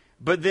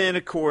 But then,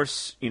 of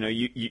course,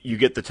 you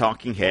get the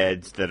talking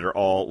heads that are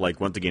all,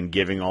 like, once again,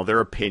 giving all their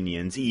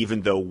opinions,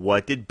 even though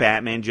what did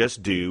Batman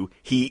just do?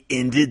 He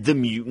ended the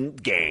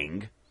mutant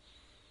gang.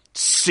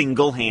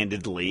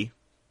 single-handedly,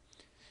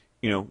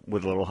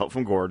 with a little help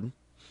from Gordon.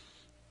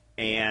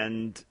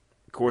 And,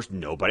 of course,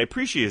 nobody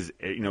appreciates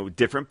it.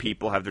 Different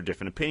people have their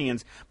different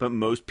opinions, but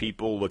most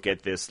people look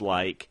at this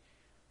like,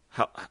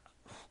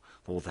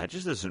 well, that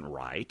just isn't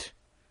right.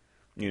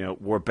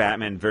 Where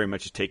Batman very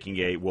much is taking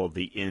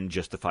the end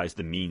justifies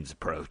the means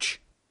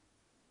approach.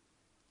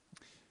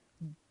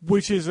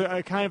 Which is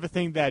a kind of a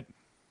thing that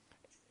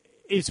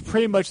is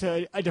pretty much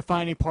a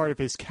defining part of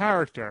his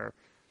character.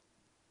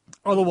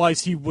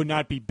 Otherwise, he would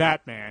not be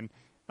Batman.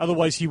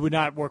 Otherwise, he would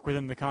not work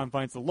within the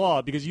confines of the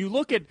law. Because you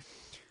look at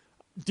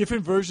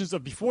different versions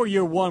of before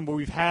Year One, where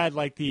we've had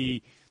like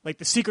the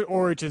Secret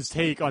Origins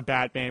take on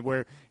Batman,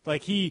 where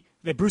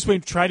that Bruce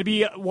Wayne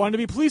wanted to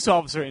be a police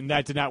officer, and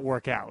that did not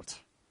work out.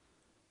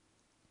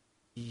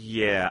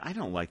 Yeah, I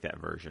don't like that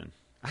version.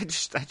 I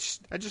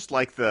just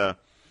like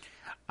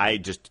I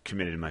just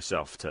committed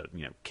myself to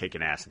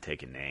kicking ass and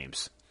taking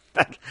names.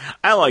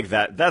 I like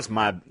that. That's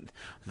my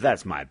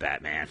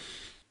Batman.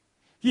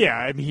 Yeah,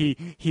 I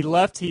mean, he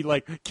left, he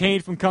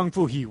came from Kung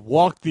Fu, he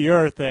walked the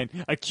earth and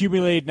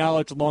accumulated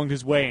knowledge along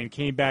his way and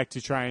came back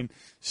to try and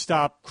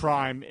stop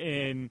crime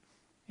in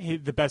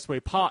the best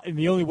way, in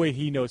the only way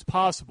he knows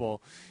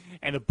possible.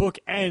 And the book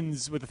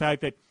ends with the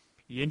fact that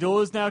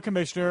Yindel is now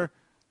commissioner,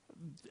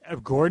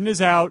 Gordon is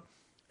out,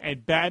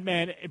 and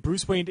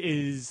Bruce Wayne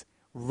is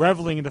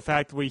reveling in the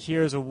fact that he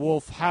hears a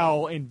wolf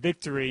howl in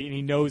victory and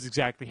he knows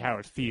exactly how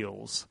it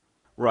feels.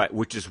 Right,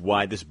 which is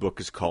why this book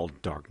is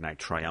called Dark Knight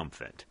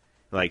Triumphant.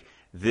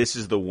 This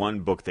is the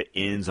one book that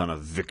ends on a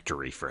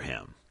victory for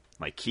him.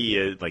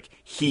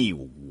 He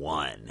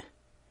won.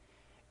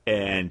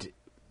 And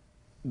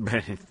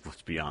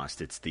let's be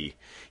honest, it's the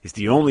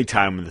only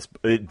time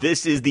in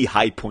this is the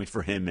high point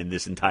for him in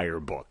this entire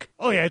book.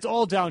 Oh yeah, it's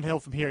all downhill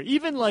from here.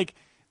 Even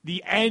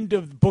the end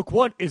of book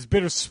one is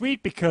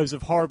bittersweet because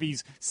of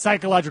Harvey's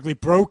psychologically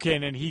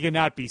broken and he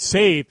cannot be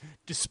saved,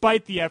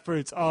 despite the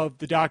efforts of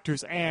the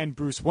doctors and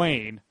Bruce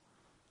Wayne.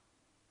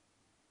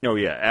 Oh,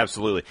 yeah,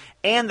 absolutely.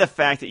 And the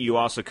fact that you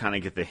also kind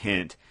of get the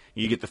hint,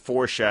 you get the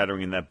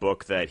foreshadowing in that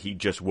book that he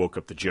just woke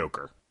up the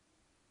Joker.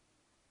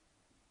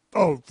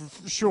 Oh,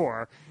 for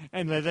sure.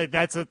 And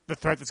that's the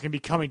threat that's going to be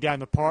coming down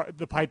the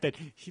pipe that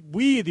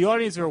we, the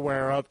audience, are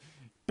aware of.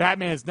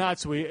 Batman is not,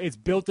 so it's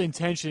built-in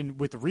tension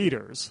with the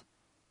readers.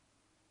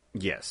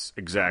 Yes,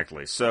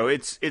 exactly. So you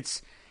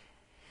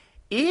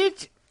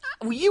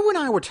and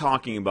I were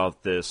talking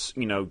about this,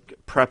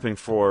 prepping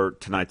for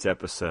tonight's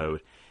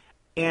episode,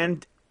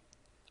 and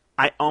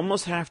I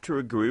almost have to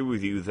agree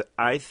with you that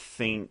I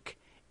think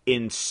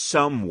in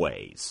some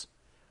ways,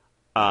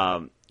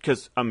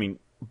 because,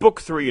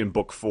 Book 3 and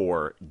Book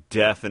 4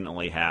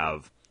 definitely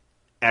have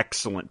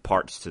excellent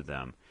parts to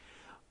them.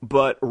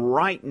 But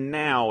right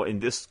now, in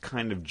this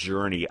kind of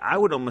journey, I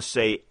would almost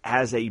say,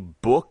 as a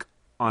book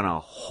on a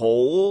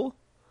whole,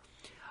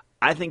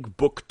 I think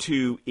Book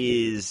 2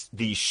 is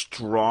the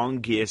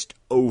strongest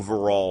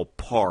overall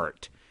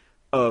part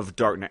of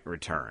Dark Knight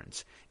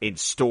Returns. In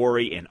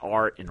story, in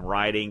art, in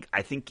writing,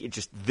 I think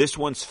this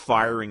one's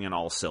firing in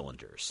all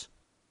cylinders.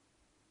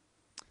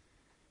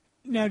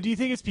 Now, do you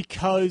think it's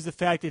because the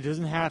fact that it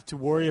doesn't have to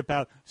worry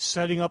about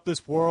setting up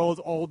this world,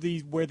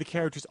 where the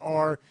characters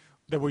are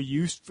that were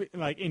used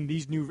in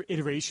these new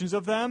iterations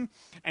of them,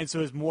 and so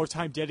there's more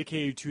time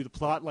dedicated to the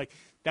plot?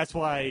 That's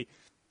why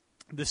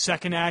the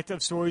second act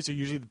of stories are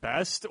usually the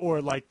best,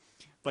 or like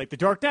The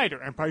Dark Knight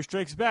or Empire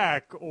Strikes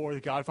Back or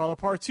The Godfather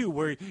Part 2,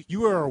 where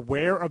you are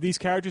aware of these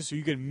characters so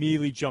you can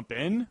immediately jump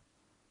in?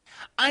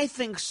 I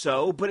think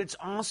so, but it's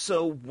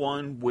also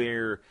one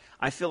where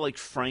I feel like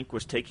Frank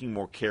was taking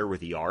more care with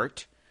the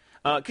art.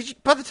 Because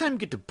by the time you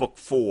get to Book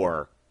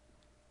 4,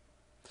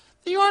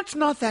 the art's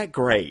not that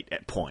great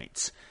at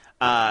points.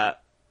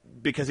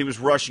 Because he was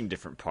rushing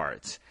different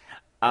parts.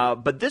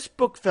 But this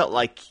book felt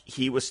like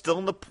he was still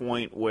in the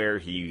point where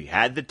he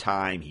had the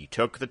time, he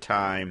took the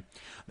time,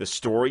 the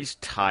story's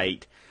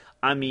tight.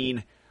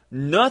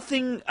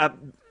 Nothing...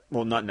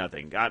 well, not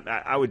nothing.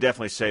 I would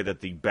definitely say that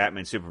the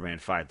Batman-Superman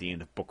fight at the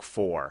end of Book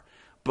 4.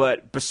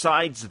 But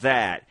besides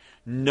that,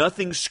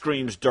 nothing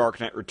screams Dark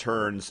Knight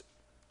Returns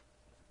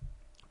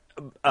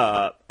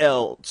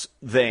else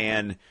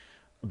than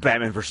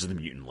Batman versus the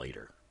Mutant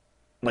Leader.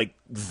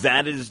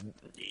 That is...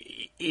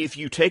 If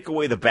you take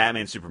away the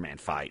Batman-Superman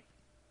fight,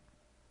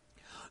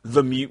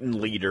 the Mutant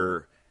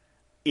Leader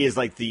is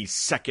the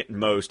second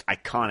most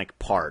iconic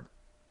part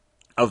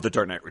of the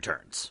Dark Knight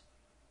Returns.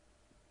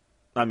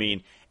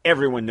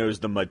 Everyone knows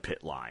the Mud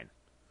Pit line.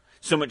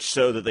 So much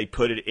so that they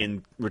put it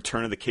in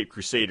Return of the Caped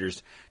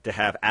Crusaders to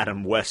have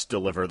Adam West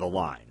deliver the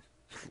line.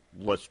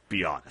 Let's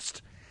be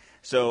honest.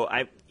 So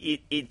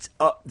it's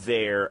up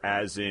there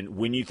as in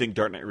when you think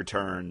Dark Knight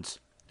Returns,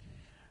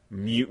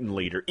 Mutant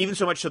Leader. Even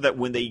so much so that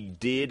when they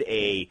did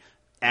a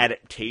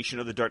adaptation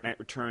of the Dark Knight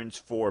Returns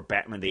for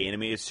Batman the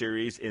Animated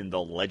Series in the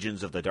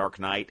Legends of the Dark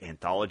Knight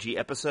anthology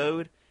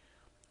episode,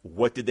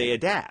 what did they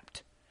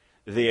adapt?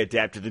 They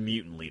adapted the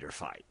Mutant Leader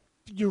fight.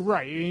 You're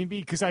right,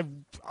 because I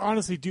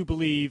honestly do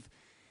believe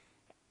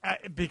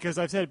because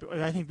I've said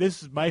I think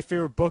this is my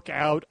favorite book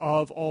out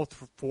of all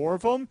four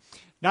of them.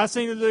 Not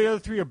saying that the other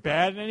three are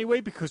bad in any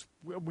way, because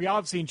we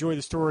obviously enjoy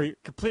the story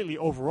completely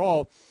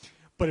overall.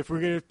 But if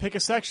we're going to pick a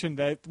section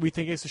that we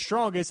think is the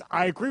strongest,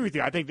 I agree with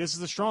you. I think this is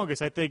the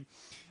strongest. I think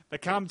the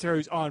commentary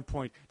is on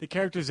point. The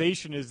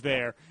characterization is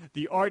there.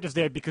 The art is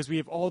there because we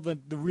have all the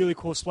really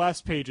cool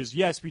splash pages.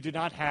 Yes, we did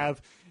not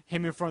have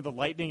him in front of the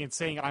lightning and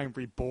saying, "I am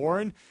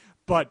reborn,"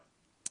 but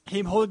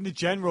him holding the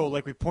general,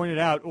 like we pointed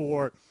out,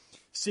 or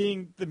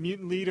seeing the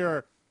mutant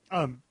leader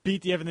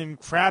beat the ever-living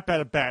crap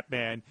out of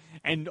Batman,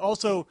 and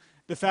also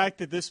the fact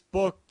that this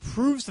book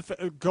proves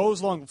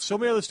goes along with so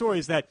many other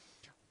stories that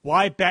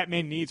why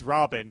Batman needs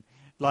Robin,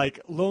 like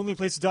Lonely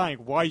Place of Dying,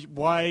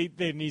 why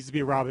there needs to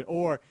be a Robin,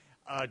 or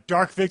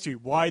Dark Victory,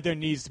 why there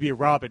needs to be a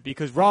Robin,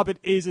 because Robin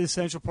is an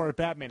essential part of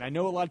Batman. I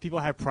know a lot of people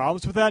have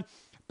problems with that,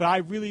 but I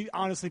really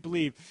honestly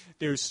believe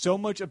there's so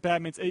much of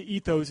Batman's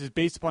ethos is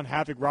based upon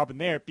having Robin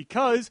there,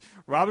 because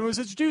Robin was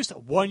introduced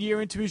 1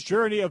 year into his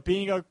journey of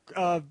being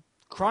a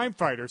crime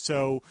fighter.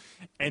 So,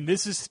 and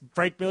this is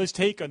Frank Miller's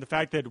take on the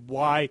fact that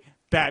why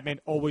Batman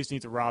always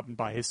needs a Robin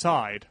by his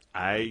side.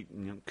 I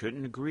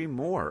couldn't agree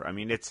more. I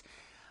mean, of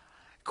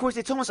course,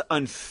 it's almost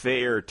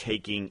unfair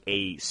taking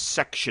a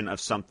section of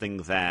something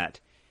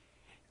that,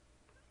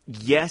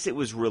 yes, it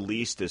was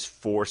released as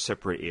 4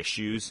 separate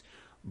issues,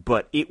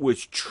 but it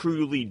was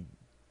truly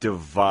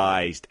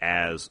devised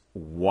as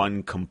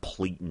one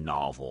complete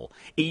novel.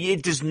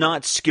 It does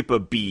not skip a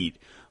beat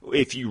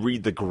if you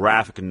read the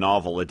graphic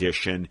novel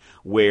edition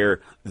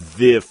where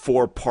the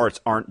 4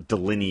 parts aren't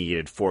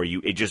delineated for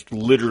you. It just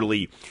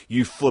literally,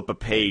 you flip a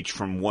page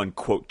from one,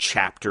 quote,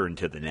 chapter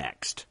into the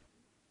next.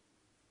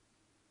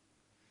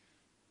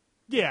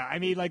 Yeah, I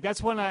mean, like,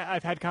 that's when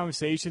I've had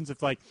conversations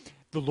of, like,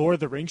 the Lord of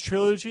the Rings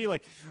trilogy,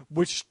 like,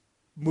 which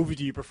movie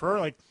do you prefer?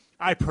 Like,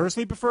 I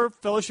personally prefer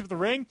Fellowship of the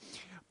Ring,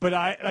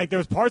 but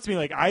there's parts of me,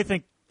 like, I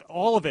think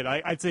all of it,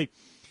 I'd say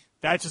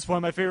that's just one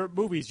of my favorite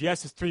movies.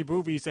 Yes, it's 3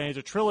 movies and it's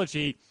a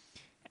trilogy,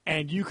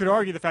 and you could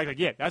argue the fact, like,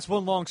 yeah, that's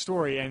one long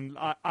story, and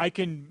I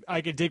can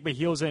dig my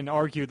heels in and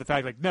argue the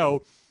fact, like,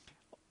 no,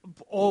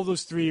 all of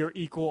those 3 are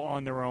equal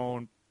on their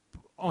own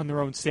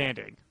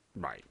standing.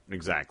 Right,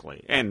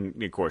 exactly.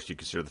 And, of course, you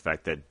consider the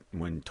fact that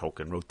when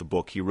Tolkien wrote the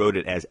book, he wrote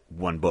it as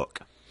one book.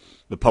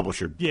 The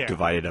publisher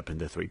divided up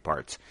into 3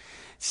 parts.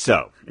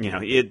 So,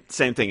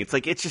 same thing. It's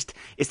like, it's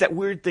that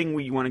weird thing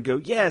where you want to go,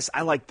 yes,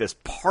 I like this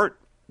part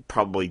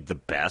probably the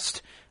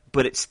best,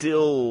 but it's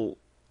still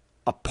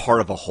a part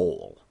of a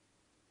whole.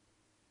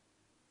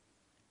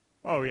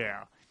 Oh,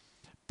 yeah.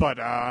 But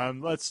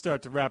let's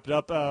start to wrap it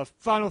up.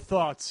 Final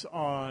thoughts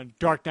on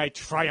Dark Knight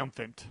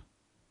Triumphant.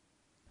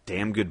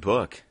 Damn good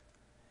book.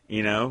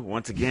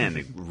 Once again,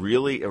 a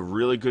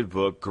really good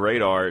book,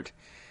 great art.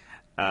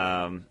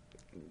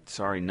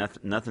 Sorry,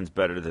 nothing's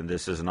better than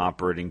this as an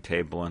operating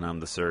table and I'm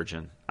the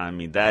surgeon. I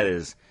mean, that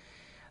is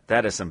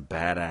some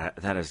badass.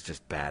 That is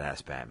just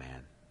badass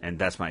Batman, and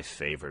that's my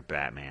favorite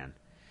Batman.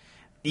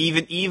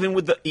 Even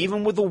with the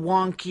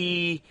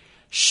wonky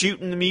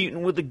shooting the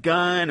mutant with a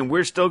gun, and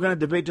we're still going to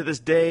debate to this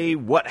day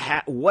what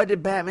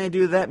did Batman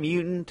do to that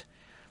mutant.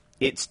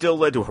 It still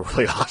led to a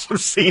really awesome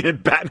scene in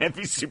Batman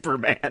v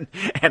Superman,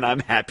 and I'm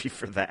happy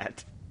for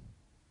that.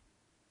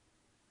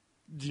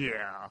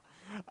 Yeah.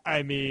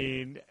 I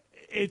mean,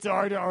 it's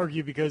hard to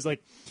argue because,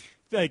 like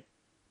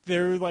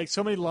there are, like,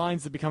 so many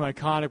lines that become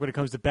iconic when it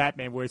comes to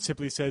Batman, where it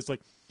simply says,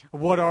 like,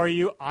 what are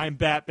you? I'm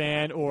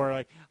Batman, or,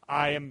 like,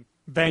 I am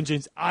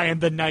vengeance, I am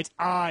the knight,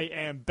 I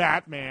am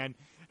Batman.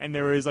 And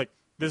there is, like,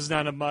 this is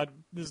not a mud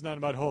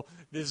hole,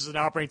 this is an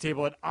operating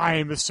table, and I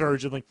am the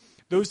surgeon. Like,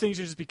 those things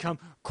just become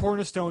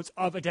cornerstones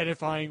of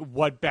identifying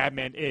what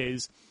Batman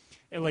is.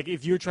 And, like,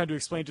 if you're trying to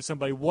explain to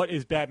somebody what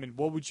is Batman,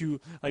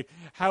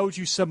 how would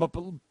you sum up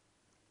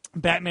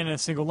Batman in a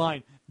single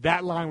line?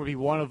 That line would be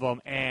one of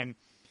them. And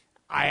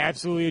I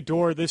absolutely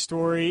adore this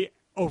story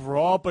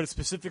overall, but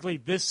specifically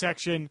this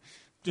section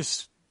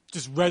just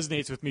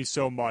resonates with me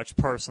so much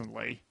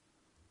personally.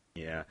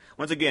 Yeah.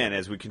 Once again,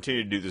 as we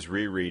continue to do this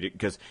reread,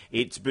 because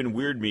it's been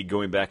weird me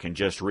going back and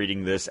just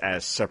reading this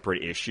as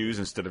separate issues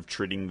instead of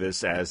treating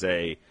this as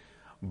a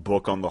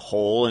book on the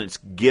whole, and it's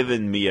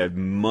given me a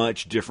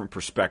much different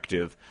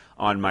perspective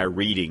on my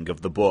reading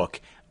of the book,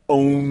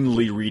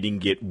 only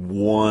reading it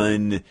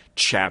one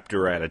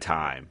chapter at a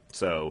time.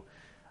 So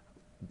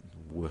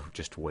we'll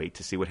just wait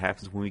to see what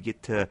happens when we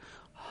get to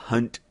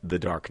Hunt the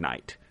Dark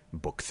Knight,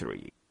 Book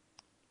 3.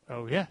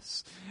 Oh,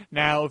 yes.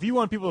 Now, if you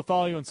want people to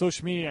follow you on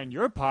social media and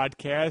your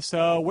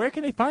podcast, where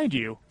can they find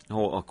you?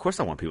 Oh, of course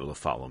I want people to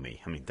follow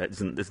me. I mean,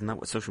 isn't that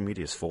what social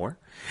media is for?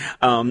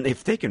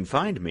 If they can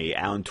find me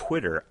on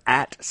Twitter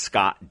at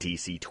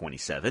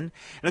ScottDC27. And,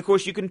 of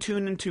course, you can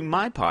tune into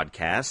my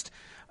podcast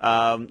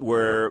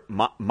where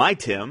my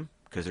Tim,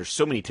 because there's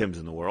so many Tims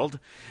in the world,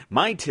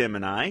 my Tim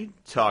and I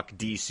talk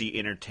DC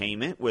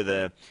entertainment with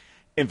a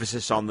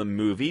emphasis on the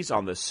movies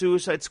on the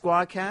Suicide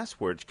Squad cast,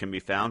 which can be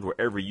found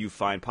wherever you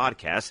find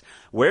podcasts.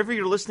 Wherever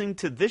you're listening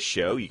to this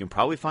show, you can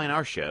probably find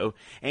our show,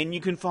 and you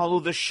can follow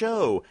the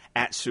show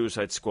at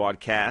Suicide Squad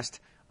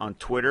Cast on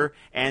Twitter,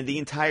 and the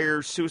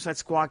entire Suicide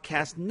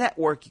Squadcast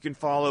network you can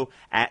follow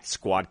at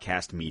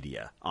Squadcast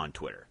Media on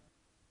Twitter.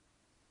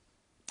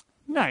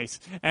 Nice.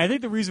 And I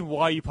think the reason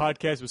why you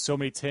podcast with so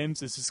many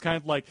Tims is just kind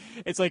of like,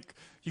 it's like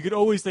you could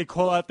always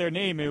call out their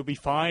name and it would be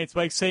fine. It's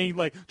like saying,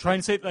 trying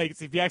to say,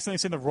 if you accidentally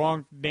say the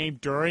wrong name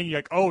during, you're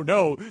like, oh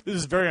no, this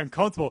is very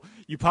uncomfortable.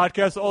 You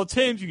podcast all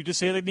Tims, you can just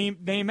say the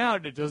name out,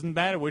 and it doesn't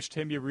matter which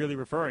Tim you're really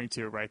referring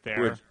to right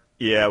there.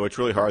 What's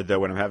really hard, though,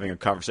 when I'm having a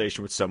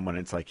conversation with someone,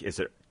 it's like, is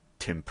it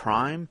Tim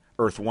Prime?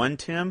 Earth 1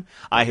 Tim?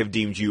 I have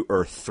deemed you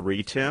Earth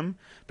 3 Tim,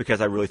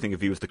 because I really think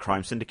of you as the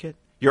crime syndicate.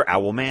 You're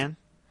Owlman.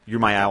 You're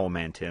my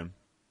Owlman, Tim.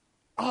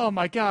 Oh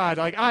my God!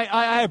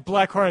 I have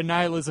black-hearted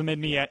nihilism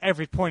in me at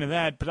every point of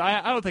that, but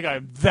I don't think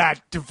I'm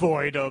that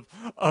devoid of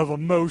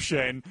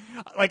emotion.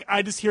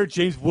 I just hear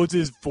James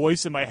Woods'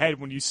 voice in my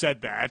head when you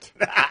said that.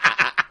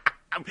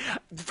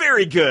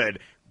 Very good.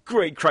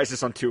 Great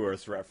Crisis on Two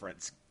Earths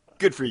reference.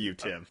 Good for you,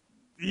 Tim.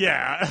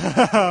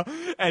 Yeah.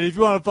 And if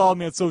you want to follow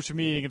me on social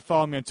media, you can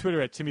follow me on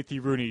Twitter at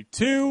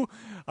TimothyRooney2,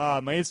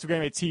 my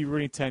Instagram at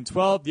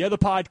TRooney1012. The other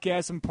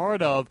podcast I'm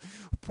part of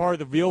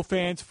the Real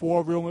Fans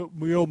for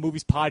Real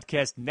Movies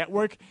Podcast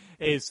Network,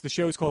 is the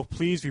show is called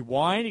Please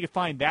Rewind. You can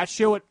find that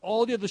show and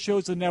all the other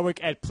shows of the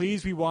network at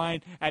Please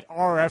Rewind at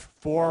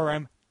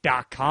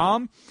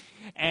rf4rm.com.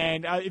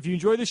 And if you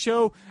enjoy the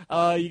show,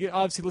 you can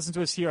obviously listen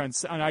to us here on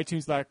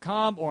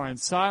iTunes.com or on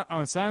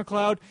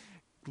SoundCloud.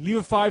 Leave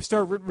a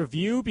 5-star written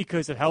review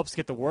because it helps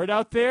get the word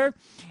out there.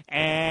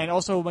 And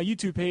also my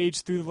YouTube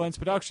page, Through the Lens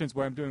Productions,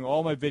 where I'm doing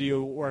all my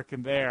video work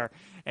in there.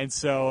 And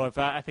so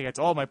I think that's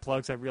all my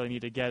plugs I really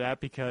need to get at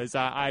because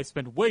I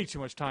spend way too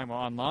much time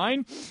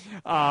online.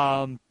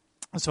 So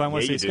I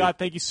want to say, Scott,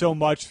 thank you so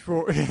much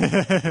for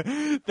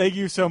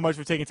taking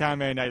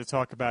time every night to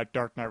talk about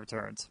Dark Knight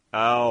Returns.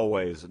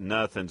 Always.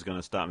 Nothing's going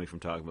to stop me from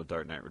talking about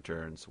Dark Knight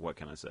Returns. What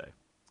can I say?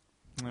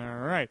 All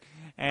right.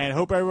 And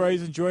hope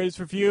everybody's enjoyed this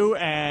review.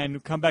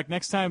 And come back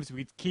next time as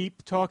we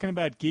keep talking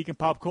about geek and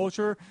pop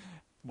culture.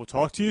 We'll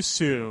talk to you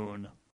soon.